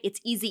 it's light, it's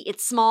easy,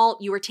 it's small.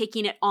 You are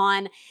taking it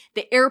on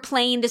the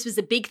airplane. This was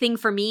a big thing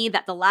for me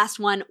that the last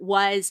one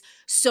was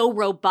so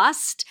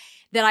robust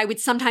that I would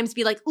sometimes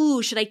be like,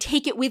 ooh, should I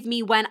take it with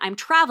me when I'm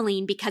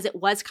traveling because it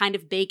was kind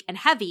of big and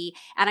heavy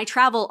and I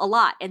travel a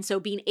lot. And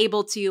so being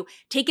able to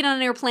take it on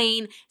an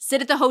airplane,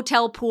 sit at the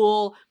hotel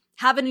pool,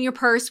 have it in your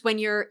purse when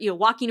you're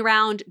walking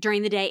around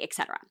during the day,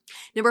 etc.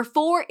 Number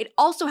 4, it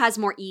also has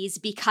more ease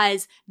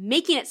because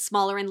making it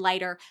smaller and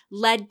lighter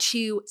led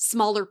to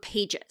smaller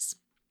pages.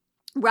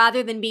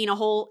 Rather than being a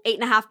whole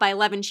 8.5 by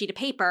 11 sheet of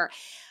paper,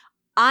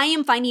 I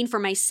am finding for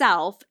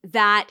myself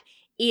that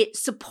it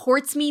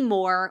supports me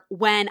more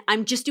when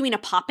I'm just doing a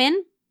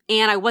pop-in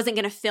and I wasn't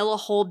going to fill a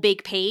whole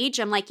big page.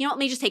 I'm like, let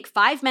me just take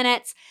 5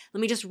 minutes. Let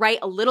me just write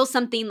a little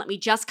something. Let me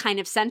just kind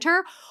of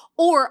center.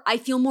 Or I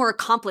feel more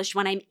accomplished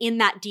when I'm in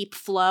that deep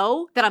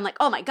flow that I'm like,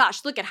 oh my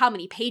gosh, look at how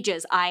many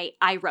pages I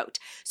wrote.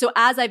 So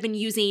as I've been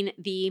using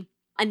the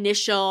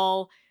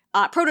initial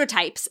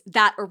prototypes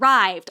that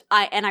arrived,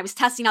 and I was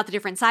testing out the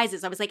different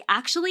sizes, I was like,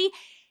 actually,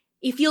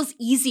 it feels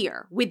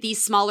easier with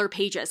these smaller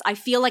pages. I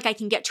feel like I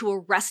can get to a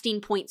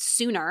resting point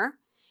sooner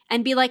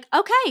and be like,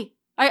 okay,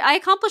 I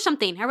accomplished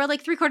something. I wrote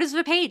like 3/4 of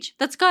a page.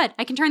 That's good.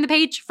 I can turn the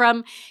page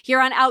from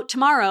here on out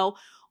tomorrow.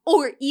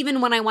 Or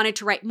even when I wanted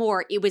to write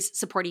more, it was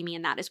supporting me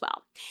in that as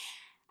well.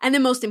 And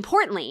then most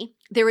importantly,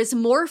 there is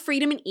more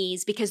freedom and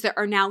ease because there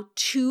are now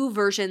 2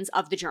 versions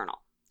of the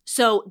journal.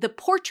 So the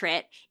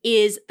portrait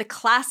is the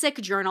classic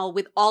journal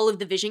with all of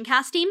the vision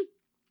casting.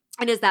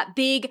 It is that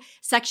big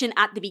section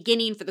at the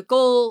beginning for the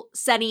goal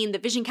setting, the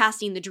vision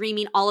casting, the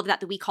dreaming, all of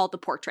that we call the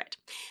portrait.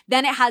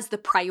 Then it has the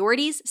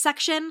priorities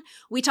section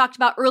we talked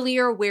about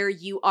earlier, where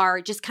you are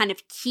just kind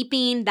of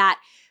keeping that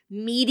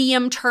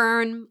medium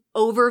term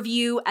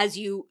overview as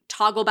you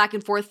toggle back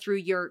and forth through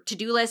your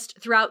to-do list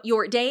throughout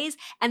your days.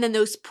 And then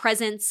those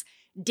presence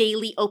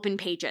daily open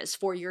pages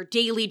for your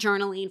daily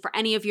journaling, for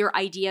any of your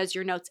ideas,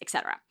 your notes,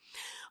 etc.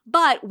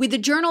 But with the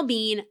journal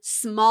being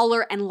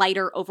smaller and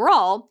lighter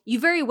overall, you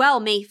very well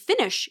may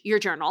finish your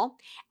journal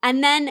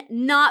and then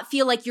not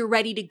feel like you're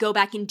ready to go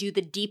back and do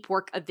the deep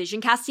work of vision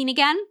casting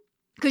again,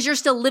 because you're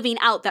still living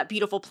out that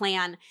beautiful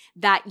plan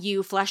that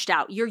you fleshed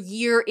out. Your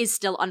year is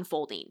still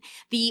unfolding.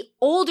 The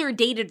older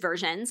dated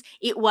versions,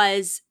 it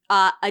was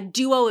a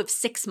duo of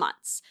 6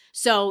 months.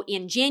 So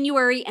in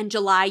January and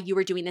July, you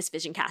were doing this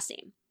vision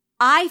casting.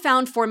 I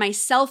found for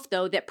myself,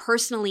 though, that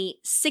personally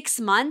 6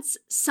 months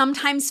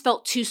sometimes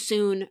felt too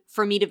soon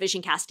for me to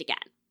vision cast again.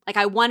 Like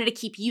I wanted to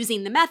keep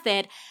using the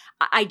method.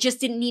 I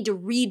just didn't need to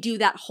redo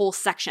that whole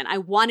section. I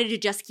wanted to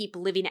just keep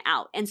living it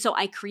out. And so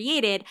I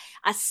created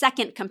a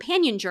second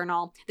companion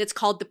journal that's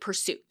called The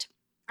Pursuit.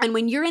 And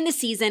when you're in the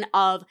season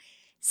of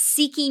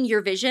seeking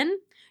your vision,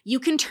 you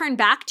can turn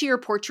back to your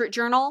portrait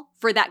journal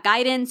for that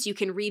guidance. You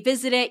can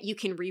revisit it. You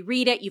can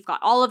reread it. You've got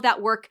all of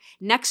that work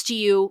next to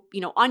you,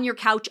 on your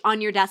couch, on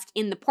your desk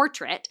in the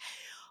portrait.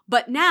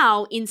 But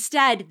now,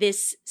 instead,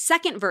 this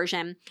second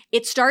version,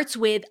 it starts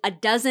with a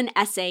dozen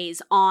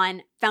essays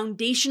on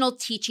foundational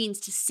teachings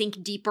to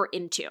sink deeper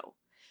into,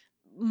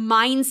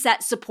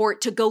 mindset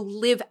support to go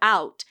live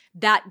out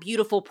that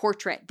beautiful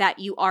portrait that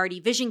you already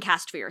vision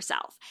cast for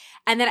yourself.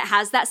 And then it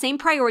has that same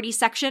priority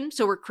section.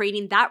 So we're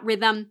creating that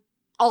rhythm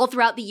all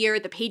throughout the year.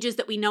 The pages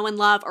that we know and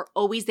love are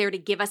always there to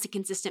give us a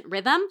consistent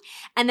rhythm.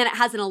 And then it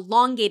has an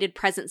elongated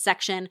present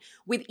section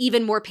with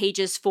even more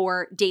pages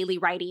for daily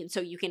writing. So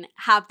you can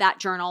have that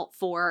journal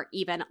for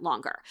even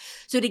longer.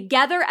 So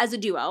together as a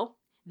duo,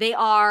 they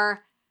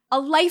are a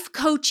life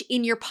coach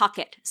in your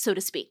pocket, so to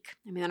speak.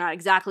 I mean, they're not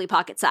exactly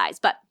pocket size,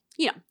 but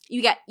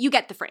you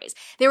get the phrase.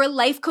 They're a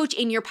life coach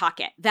in your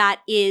pocket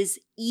that is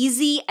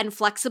easy and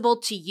flexible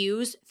to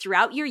use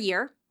throughout your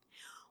year,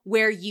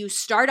 where you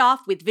start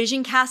off with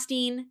vision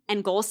casting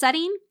and goal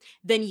setting,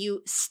 then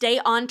you stay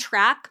on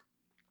track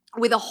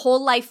with a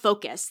whole life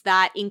focus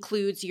that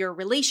includes your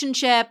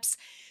relationships,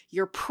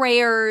 your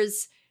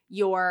prayers,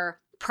 your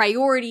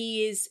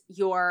priorities,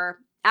 your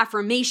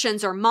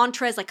affirmations or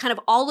mantras, like kind of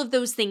all of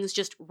those things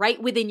just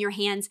right within your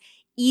hands,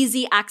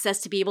 easy access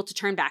to be able to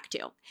turn back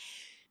to.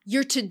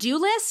 Your to-do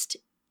list,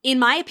 in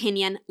my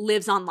opinion,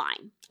 lives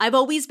online. I've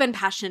always been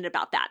passionate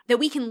about that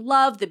we can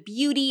love the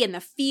beauty and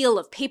the feel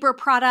of paper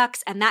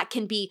products, and that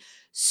can be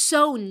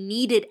so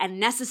needed and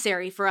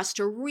necessary for us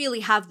to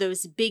really have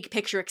those big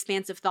picture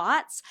expansive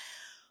thoughts.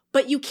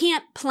 But you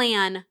can't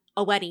plan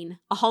a wedding,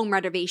 a home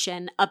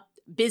renovation, a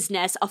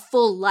business, a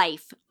full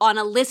life on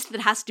a list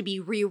that has to be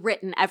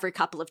rewritten every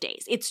couple of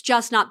days. It's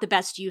just not the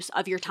best use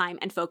of your time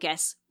and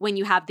focus when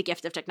you have the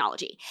gift of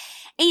technology.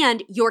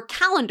 And your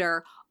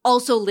calendar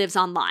also lives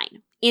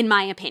online, in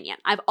my opinion.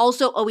 I've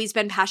also always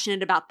been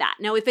passionate about that.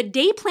 Now, if a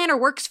day planner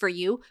works for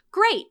you,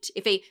 great.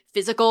 If a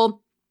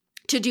physical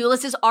to-do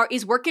list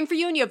is working for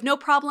you and you have no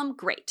problem,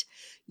 great.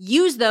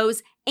 Use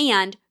those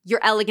and your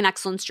Elegant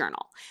Excellence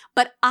Journal.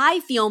 But I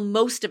feel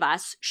most of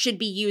us should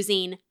be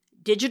using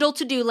digital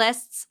to-do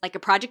lists, like a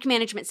project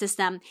management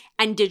system,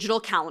 and digital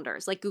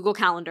calendars, like Google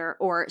Calendar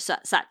or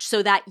such,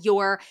 so that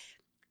your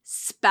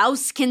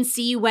spouse can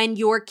see when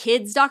your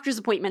kids' doctor's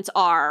appointments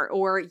are,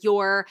 or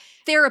your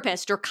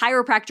therapist or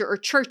chiropractor or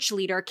church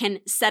leader can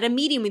set a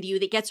meeting with you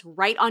that gets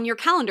right on your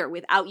calendar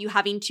without you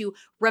having to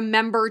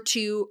remember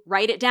to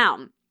write it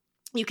down.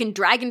 You can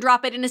drag and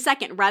drop it in a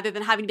second rather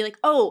than having to be like,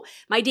 oh,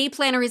 my day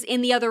planner is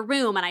in the other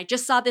room and I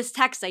just saw this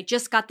text, I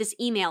just got this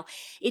email.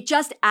 It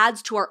just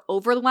adds to our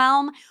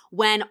overwhelm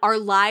when our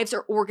lives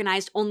are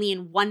organized only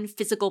in one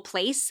physical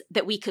place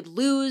that we could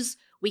lose,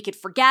 we could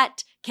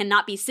forget,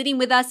 cannot be sitting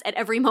with us at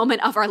every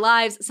moment of our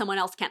lives, someone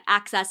else can't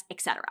access,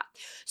 etc.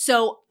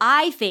 So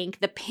I think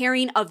the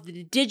pairing of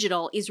the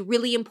digital is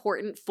really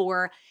important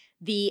for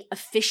the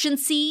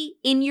efficiency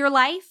in your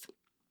life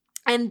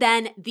And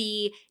then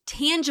the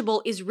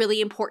tangible is really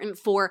important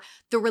for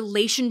the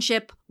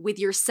relationship with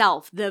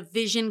yourself, the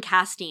vision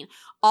casting,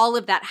 all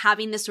of that,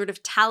 having this sort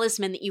of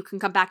talisman that you can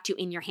come back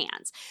to in your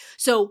hands.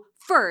 So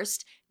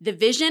first, the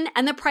vision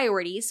and the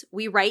priorities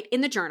we write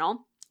in the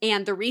journal,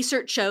 and the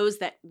research shows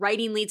that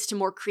writing leads to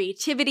more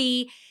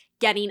creativity,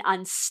 getting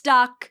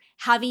unstuck,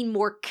 having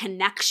more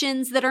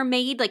connections that are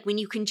made. Like when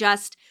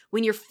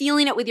you're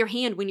feeling it with your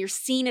hand, when you're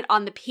seeing it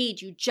on the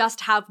page, you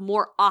just have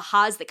more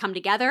ahas that come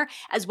together,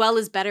 as well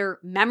as better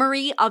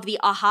memory of the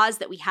ahas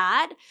that we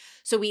had.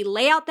 So we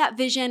lay out that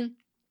vision,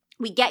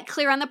 we get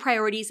clear on the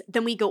priorities,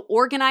 then we go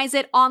organize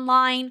it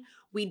online.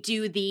 We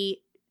do the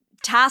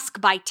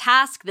task by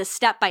task, the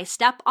step by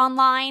step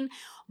online,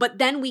 but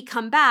then we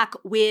come back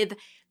with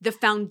the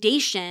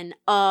foundation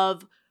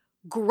of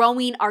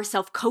growing our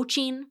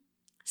self-coaching,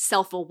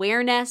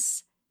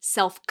 self-awareness,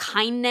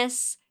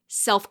 self-kindness,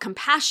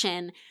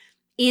 self-compassion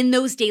in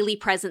those daily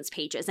presence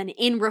pages and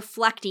in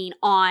reflecting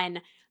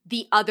on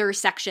the other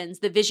sections,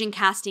 the vision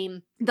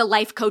casting, the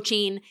life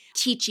coaching,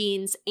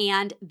 teachings,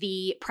 and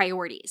the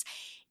priorities.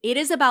 It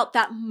is about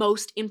that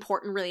most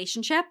important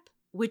relationship,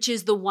 which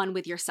is the one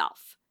with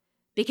yourself.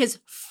 Because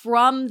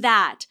from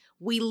that,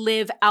 we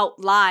live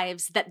out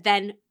lives that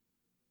then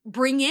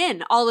bring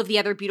in all of the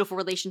other beautiful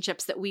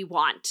relationships that we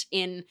want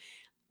in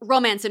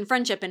romance and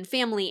friendship and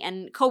family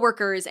and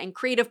coworkers and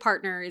creative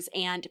partners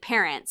and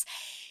parents.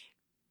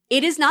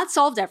 It has not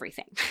solved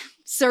everything.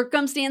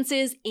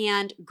 Circumstances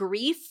and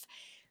grief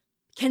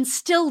can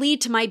still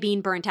lead to my being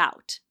burnt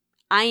out.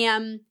 I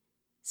am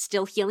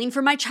still healing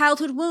from my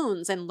childhood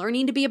wounds and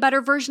learning to be a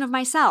better version of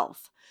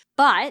myself.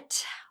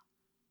 But,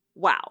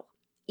 wow,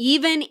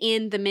 even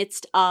in the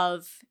midst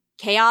of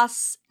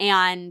chaos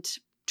and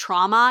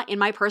trauma in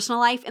my personal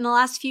life in the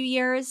last few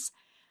years,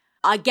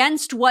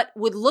 against what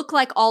would look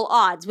like all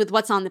odds with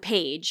what's on the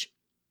page,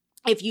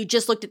 if you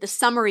just looked at the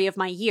summary of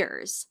my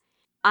years,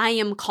 I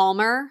am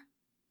calmer,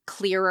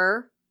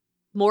 clearer,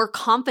 more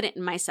confident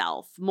in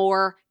myself,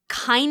 more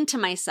kind to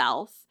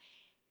myself,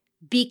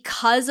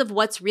 because of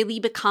what's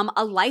really become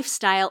a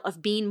lifestyle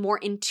of being more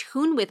in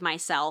tune with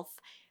myself,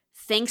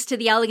 thanks to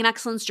the Elegant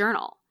Excellence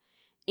Journal.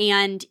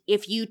 And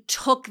if you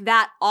took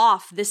that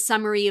off the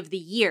summary of the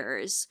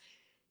years,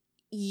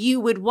 you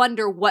would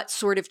wonder what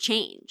sort of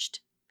changed.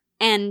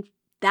 And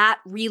that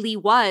really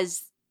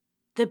was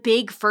the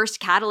big first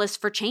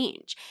catalyst for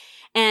change.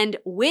 And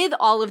with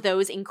all of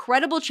those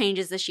incredible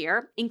changes this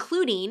year,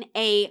 including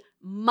a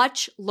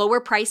much lower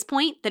price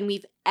point than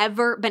we've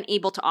ever been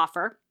able to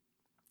offer,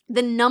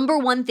 the number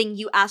one thing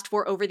you asked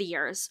for over the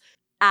years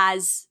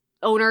as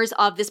owners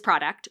of this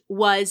product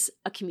was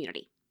a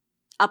community,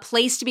 a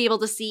place to be able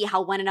to see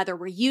how one another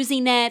were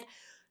using it,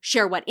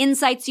 share what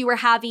insights you were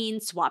having,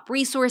 swap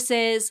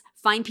resources,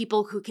 find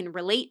people who can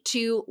relate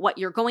to what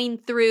you're going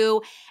through,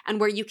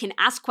 and where you can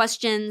ask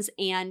questions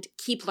and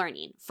keep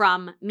learning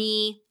from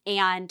me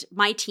and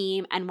my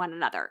team and one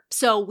another.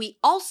 So we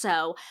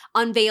also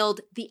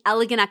unveiled the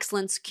Elegant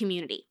Excellence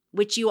community,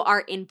 which you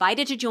are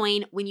invited to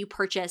join when you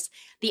purchase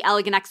the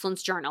Elegant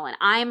Excellence Journal. And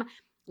I'm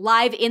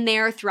live in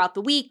there throughout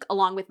the week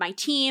along with my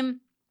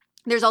team.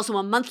 There's also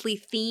a monthly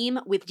theme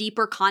with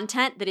deeper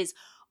content that is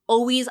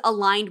always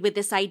aligned with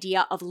this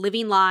idea of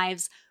living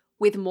lives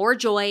with more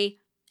joy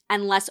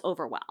and less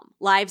overwhelm.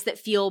 Lives that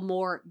feel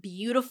more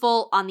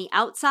beautiful on the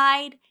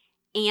outside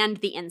and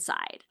the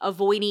inside,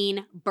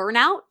 avoiding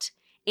burnout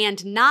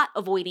and not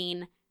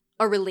avoiding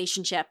a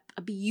relationship,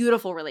 a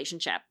beautiful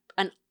relationship,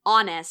 an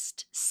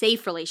honest,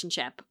 safe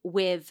relationship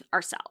with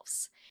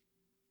ourselves.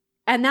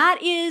 And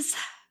that is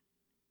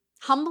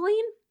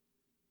humbling.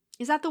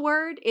 Is that the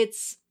word?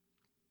 It's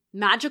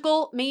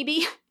magical,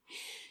 maybe,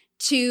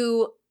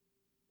 to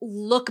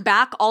look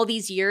back all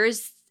these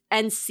years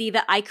and see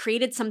that I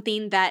created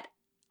something that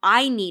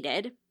I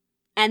needed,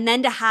 and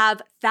then to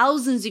have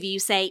thousands of you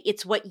say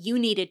it's what you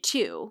needed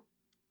too,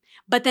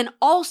 but then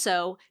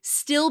also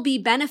still be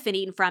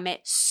benefiting from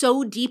it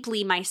so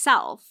deeply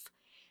myself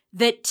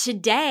that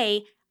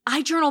today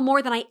I journal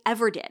more than I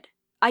ever did.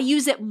 I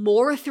use it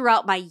more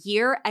throughout my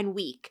year and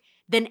week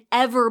than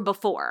ever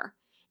before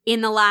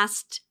in the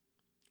last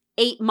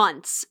 8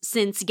 months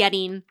since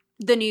getting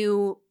the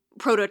new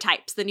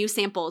prototypes, the new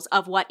samples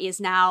of what is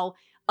now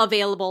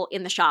available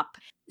in the shop.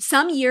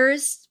 Some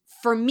years,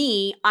 for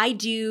me, I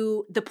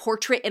do the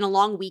portrait in a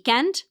long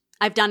weekend.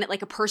 I've done it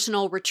like a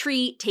personal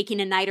retreat,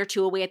 taking a night or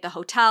two away at the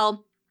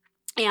hotel,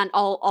 and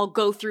I'll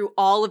go through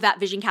all of that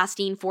vision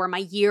casting for my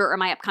year or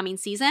my upcoming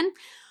season.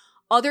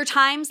 Other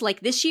times,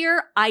 like this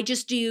year, I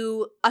just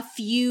do a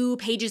few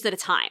pages at a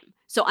time.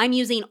 So I'm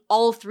using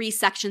all 3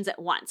 sections at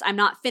once. I'm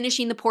not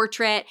finishing the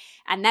portrait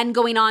and then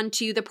going on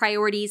to the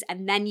priorities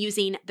and then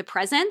using the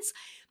presents.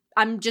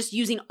 I'm just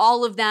using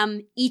all of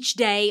them each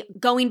day,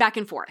 going back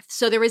and forth.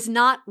 So there is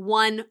not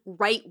one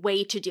right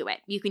way to do it.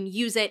 You can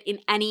use it in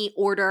any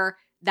order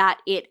that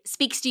it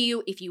speaks to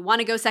you. If you want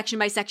to go section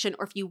by section,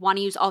 or if you want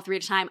to use all 3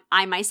 at a time,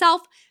 I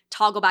myself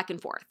toggle back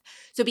and forth.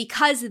 So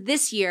because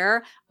this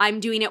year I'm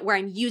doing it where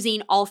I'm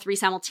using all 3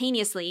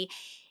 simultaneously,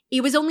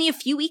 It was only a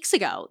few weeks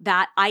ago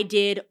that I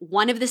did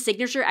one of the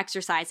signature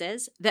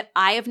exercises that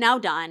I have now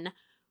done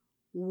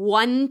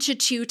 1 to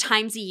 2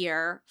 times a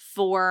year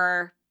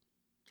for,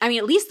 at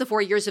least the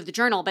 4 years of the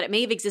journal, but it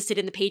may have existed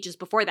in the pages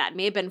before that. It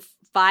may have been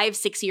 5,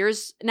 6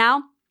 years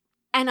now.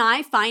 And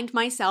I find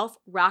myself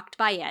rocked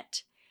by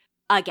it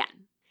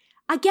again.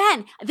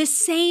 Again, the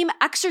same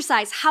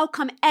exercise. How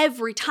come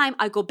every time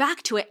I go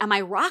back to it, am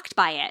I rocked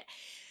by it?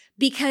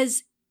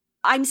 Because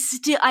I'm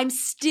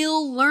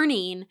still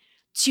learning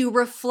to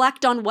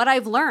reflect on what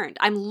I've learned.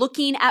 I'm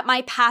looking at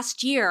my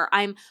past year.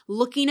 I'm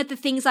looking at the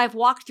things I've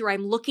walked through.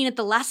 I'm looking at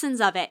the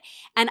lessons of it.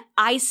 And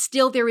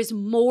there is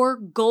more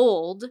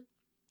gold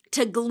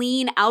to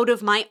glean out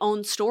of my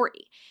own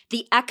story.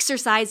 The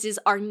exercises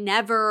are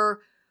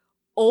never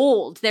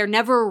old. They're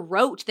never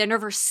rote. They're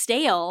never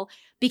stale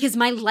because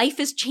my life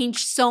has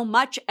changed so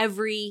much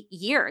every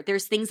year.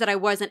 There's things that I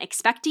wasn't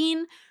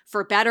expecting,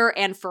 for better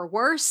and for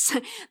worse.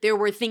 There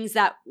were things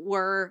that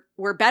were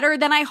better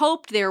than I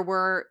hoped. There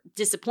were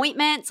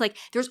disappointments. Like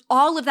there's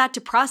all of that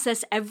to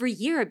process every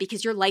year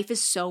because your life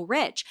is so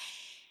rich.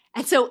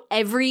 And so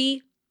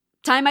every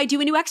time I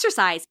do a new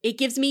exercise, it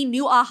gives me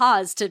new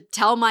ahas to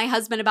tell my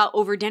husband about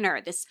over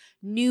dinner, this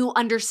new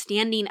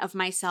understanding of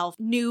myself,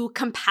 new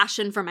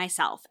compassion for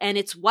myself. And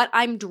it's what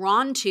I'm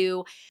drawn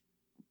to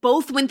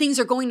both when things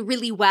are going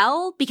really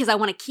well because I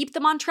want to keep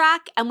them on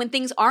track and when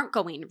things aren't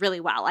going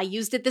really well. I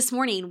used it this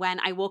morning when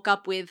I woke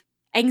up with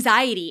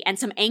anxiety and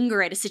some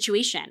anger at a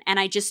situation. And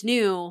I just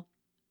knew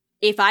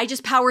if I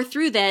just power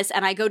through this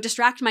and I go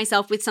distract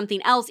myself with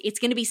something else, it's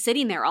going to be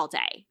sitting there all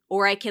day.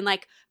 Or I can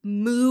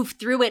move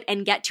through it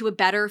and get to a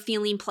better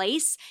feeling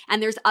place.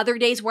 And there's other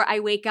days where I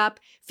wake up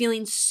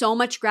feeling so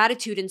much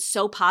gratitude and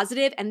so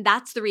positive. And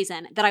that's the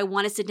reason that I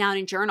want to sit down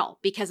and journal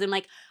because I'm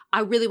I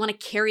really want to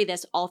carry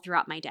this all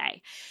throughout my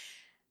day.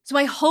 So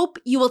I hope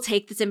you will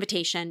take this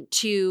invitation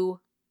to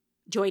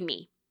join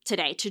me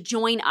today, to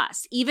join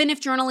us. Even if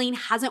journaling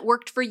hasn't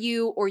worked for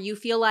you or you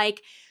feel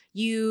like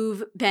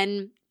you've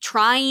been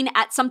trying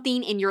at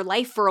something in your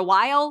life for a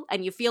while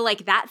and you feel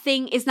like that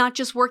thing is not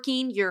just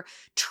working, you're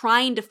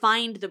trying to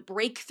find the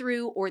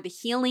breakthrough or the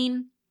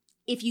healing.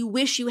 If you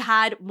wish you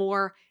had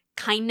more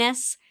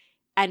kindness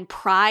and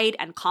pride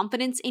and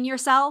confidence in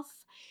yourself,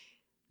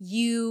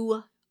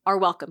 you are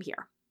welcome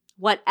here.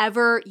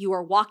 Whatever you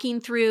are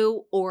walking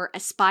through or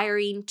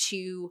aspiring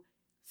to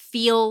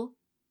feel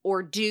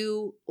or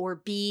do or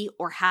be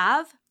or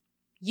have,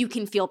 you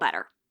can feel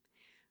better.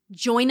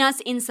 Join us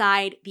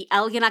inside the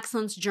Elegant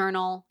Excellence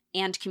Journal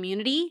and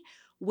community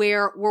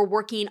where we're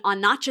working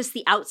on not just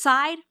the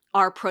outside,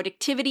 our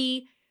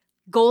productivity,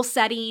 goal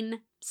setting,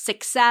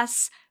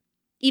 success,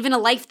 even a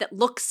life that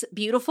looks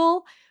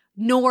beautiful,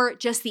 nor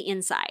just the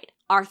inside,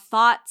 our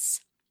thoughts,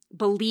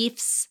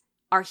 beliefs,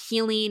 our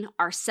healing,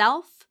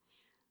 ourself,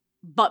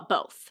 but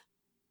both.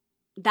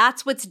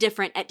 That's what's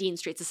different at Dean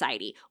Street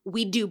Society.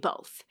 We do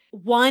both.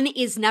 One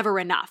is never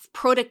enough.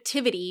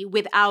 Productivity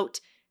without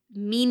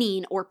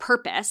meaning or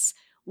purpose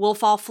will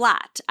fall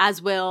flat,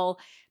 as will,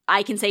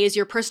 I can say as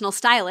your personal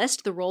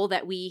stylist, the role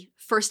that we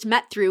first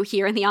met through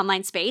here in the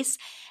online space,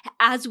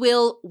 as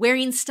will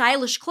wearing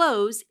stylish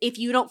clothes if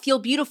you don't feel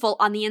beautiful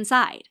on the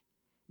inside.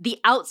 The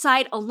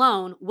outside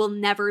alone will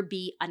never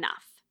be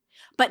enough.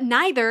 But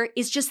neither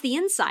is just the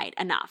inside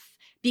enough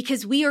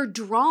because we are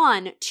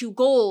drawn to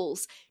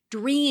goals,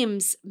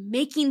 dreams,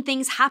 making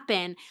things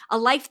happen, a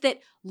life that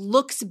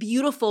looks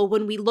beautiful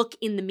when we look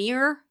in the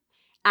mirror,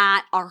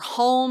 at our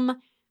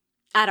home,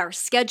 at our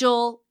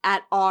schedule,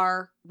 at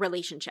our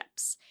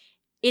relationships.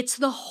 It's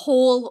the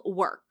whole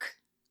work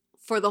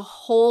for the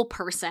whole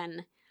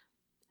person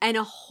and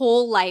a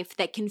whole life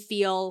that can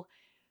feel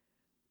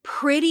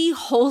pretty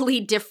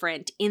wholly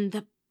different in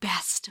the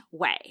best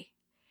way.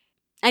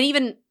 And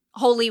even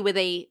wholly with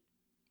a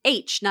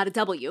H, not a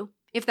W,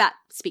 if that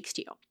speaks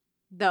to you.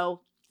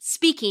 Though,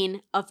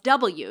 speaking of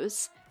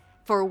W's,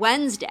 for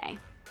Wednesday,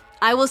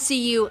 I will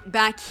see you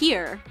back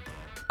here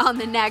on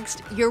the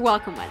next You're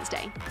Welcome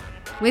Wednesday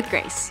with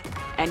Grace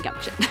and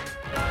Gumption.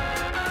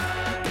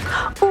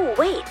 Oh,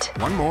 wait.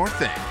 One more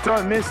thing.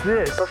 Don't miss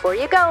this. Before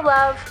you go,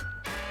 love.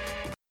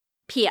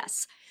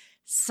 P.S.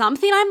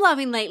 Something I'm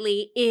loving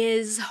lately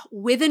is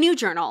with a new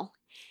journal,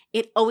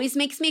 it always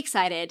makes me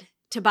excited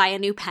to buy a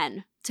new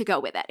pen to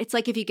go with it. It's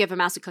like if you give a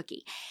mouse a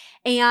cookie.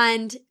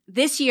 And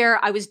this year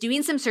I was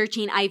doing some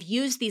searching. I've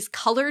used these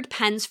colored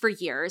pens for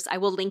years. I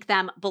will link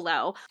them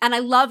below. And I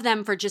love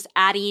them for just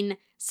adding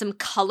some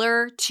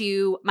color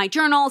to my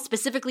journal.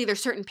 Specifically,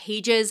 there's certain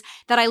pages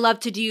that I love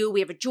to do. We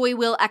have a joy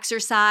wheel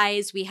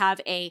exercise. We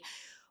have a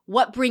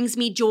what brings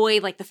me joy,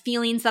 like the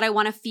feelings that I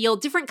want to feel,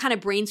 different kind of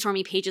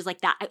brainstorming pages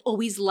like that. I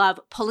always love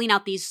pulling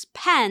out these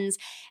pens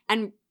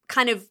and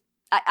kind of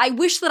I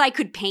wish that I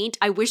could paint.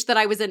 I wish that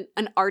I was an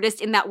artist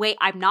in that way.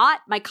 I'm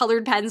not. My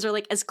colored pens are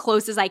like as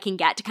close as I can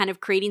get to kind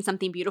of creating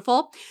something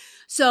beautiful.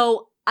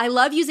 So I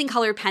love using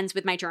colored pens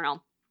with my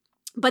journal.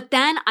 But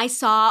then I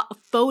saw a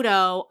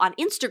photo on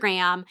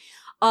Instagram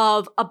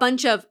of a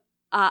bunch of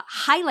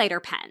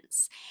highlighter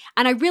pens.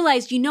 And I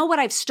realized, what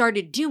I've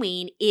started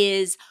doing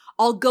is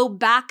I'll go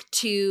back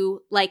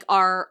to like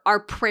our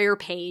prayer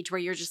page where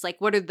you're just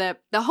like, what are the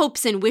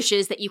hopes and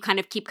wishes that you kind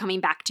of keep coming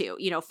back to?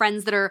 You know,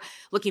 friends that are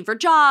looking for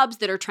jobs,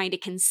 that are trying to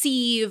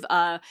conceive,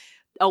 a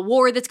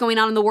war that's going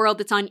on in the world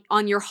that's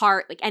on your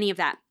heart, like any of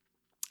that.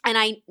 And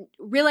I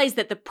realized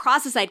that the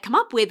process I'd come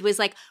up with was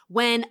like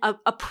when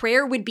a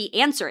prayer would be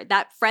answered,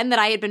 that friend that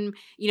I had been,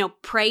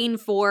 praying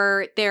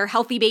for their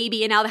healthy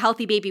baby and now the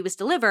healthy baby was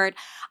delivered,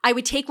 I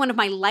would take one of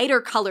my lighter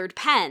colored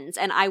pens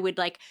and I would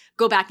like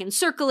go back and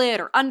circle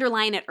it or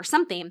underline it or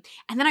something.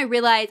 And then I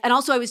realized, and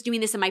also I was doing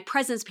this in my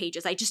presence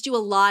pages. I just do a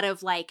lot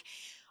of like,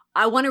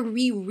 I want to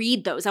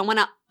reread those. I want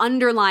to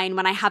underline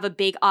when I have a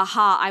big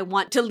aha. I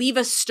want to leave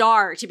a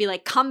star to be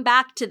like, come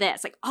back to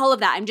this, like all of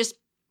that.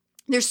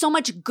 There's so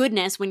much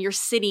goodness when you're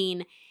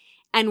sitting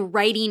and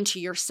writing to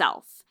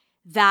yourself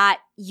that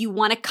you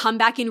want to come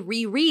back and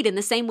reread in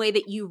the same way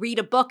that you read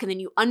a book and then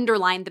you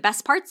underline the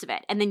best parts of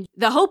it. And then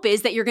the hope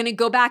is that you're going to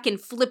go back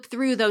and flip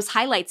through those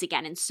highlights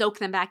again and soak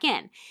them back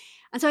in.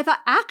 And so I thought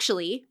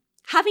actually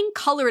having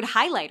colored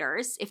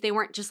highlighters, if they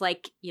weren't just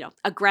like,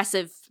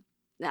 aggressive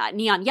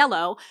neon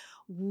yellow,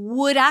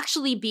 would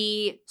actually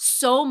be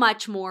so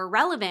much more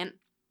relevant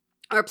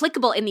or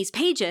applicable in these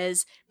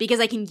pages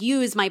because I can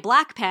use my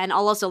black pen.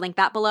 I'll also link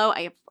that below.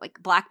 I have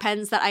like black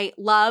pens that I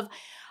love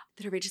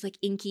that are just like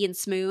inky and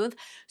smooth.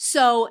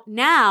 So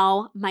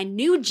now my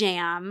new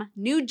jam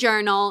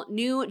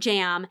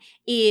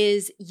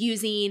is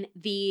using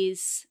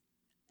these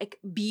like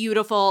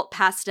beautiful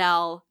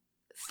pastel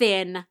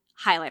thin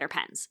highlighter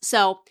pens.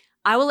 So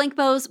I will link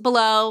those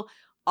below.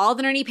 All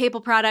the Nerdy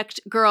People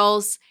product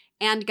girls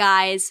and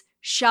guys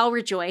shall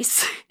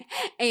rejoice.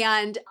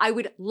 And I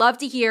would love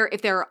to hear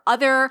if there are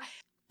other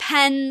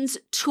pens,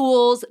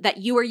 tools that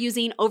you are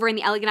using over in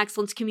the Elegant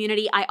Excellence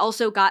community. I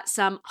also got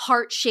some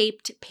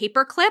heart-shaped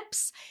paper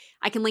clips.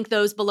 I can link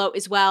those below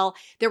as well.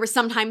 There were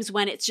some times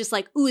when it's just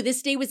like, ooh,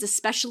 this day was an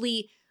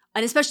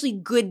especially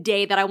good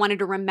day that I wanted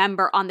to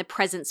remember on the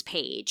presence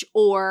page.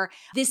 Or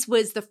this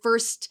was the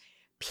first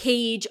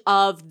page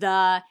of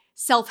the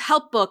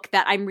self-help book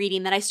that I'm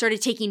reading that I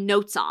started taking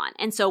notes on.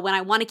 And so when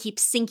I want to keep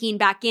sinking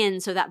back in,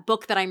 so that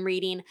book that I'm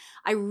reading,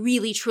 I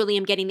really truly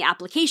am getting the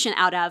application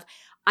out of,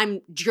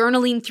 I'm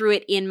journaling through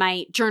it in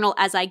my journal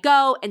as I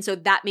go. And so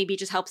that maybe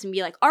just helps me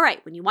be like, all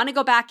right, when you want to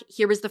go back,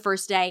 here was the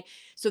first day.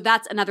 So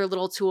that's another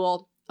little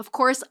tool. Of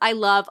course, I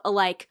love a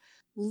like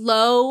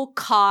low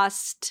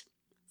cost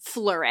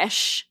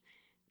flourish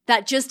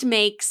that just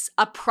makes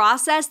a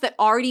process that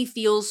already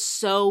feels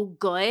so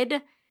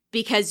good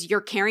because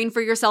you're caring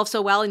for yourself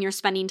so well and you're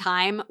spending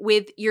time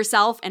with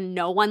yourself and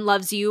no one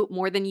loves you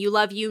more than you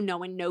love you. No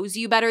one knows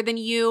you better than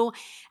you.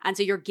 And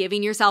so you're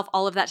giving yourself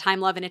all of that time,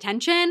 love, and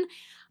attention.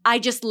 I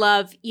just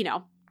love,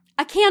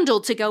 a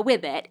candle to go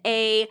with it,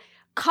 a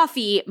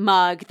coffee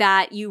mug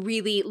that you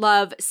really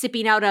love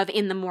sipping out of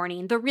in the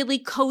morning, the really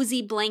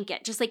cozy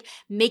blanket, just like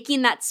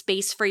making that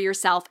space for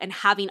yourself and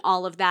having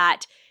all of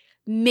that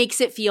makes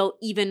it feel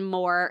even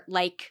more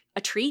like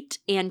a treat.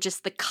 And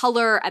just the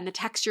color and the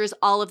textures,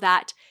 all of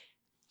that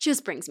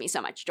just brings me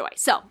so much joy.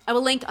 So I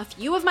will link a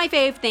few of my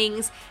fave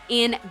things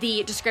in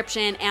the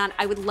description, and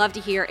I would love to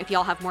hear if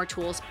y'all have more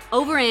tools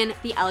over in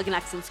the Elegant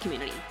Excellence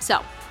community. So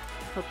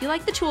hope you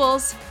like the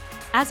tools.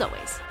 As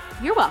always,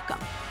 you're welcome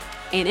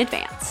in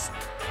advance.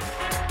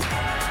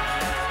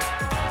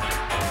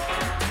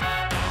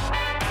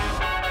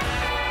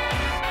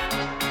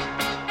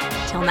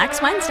 Till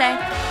next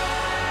Wednesday.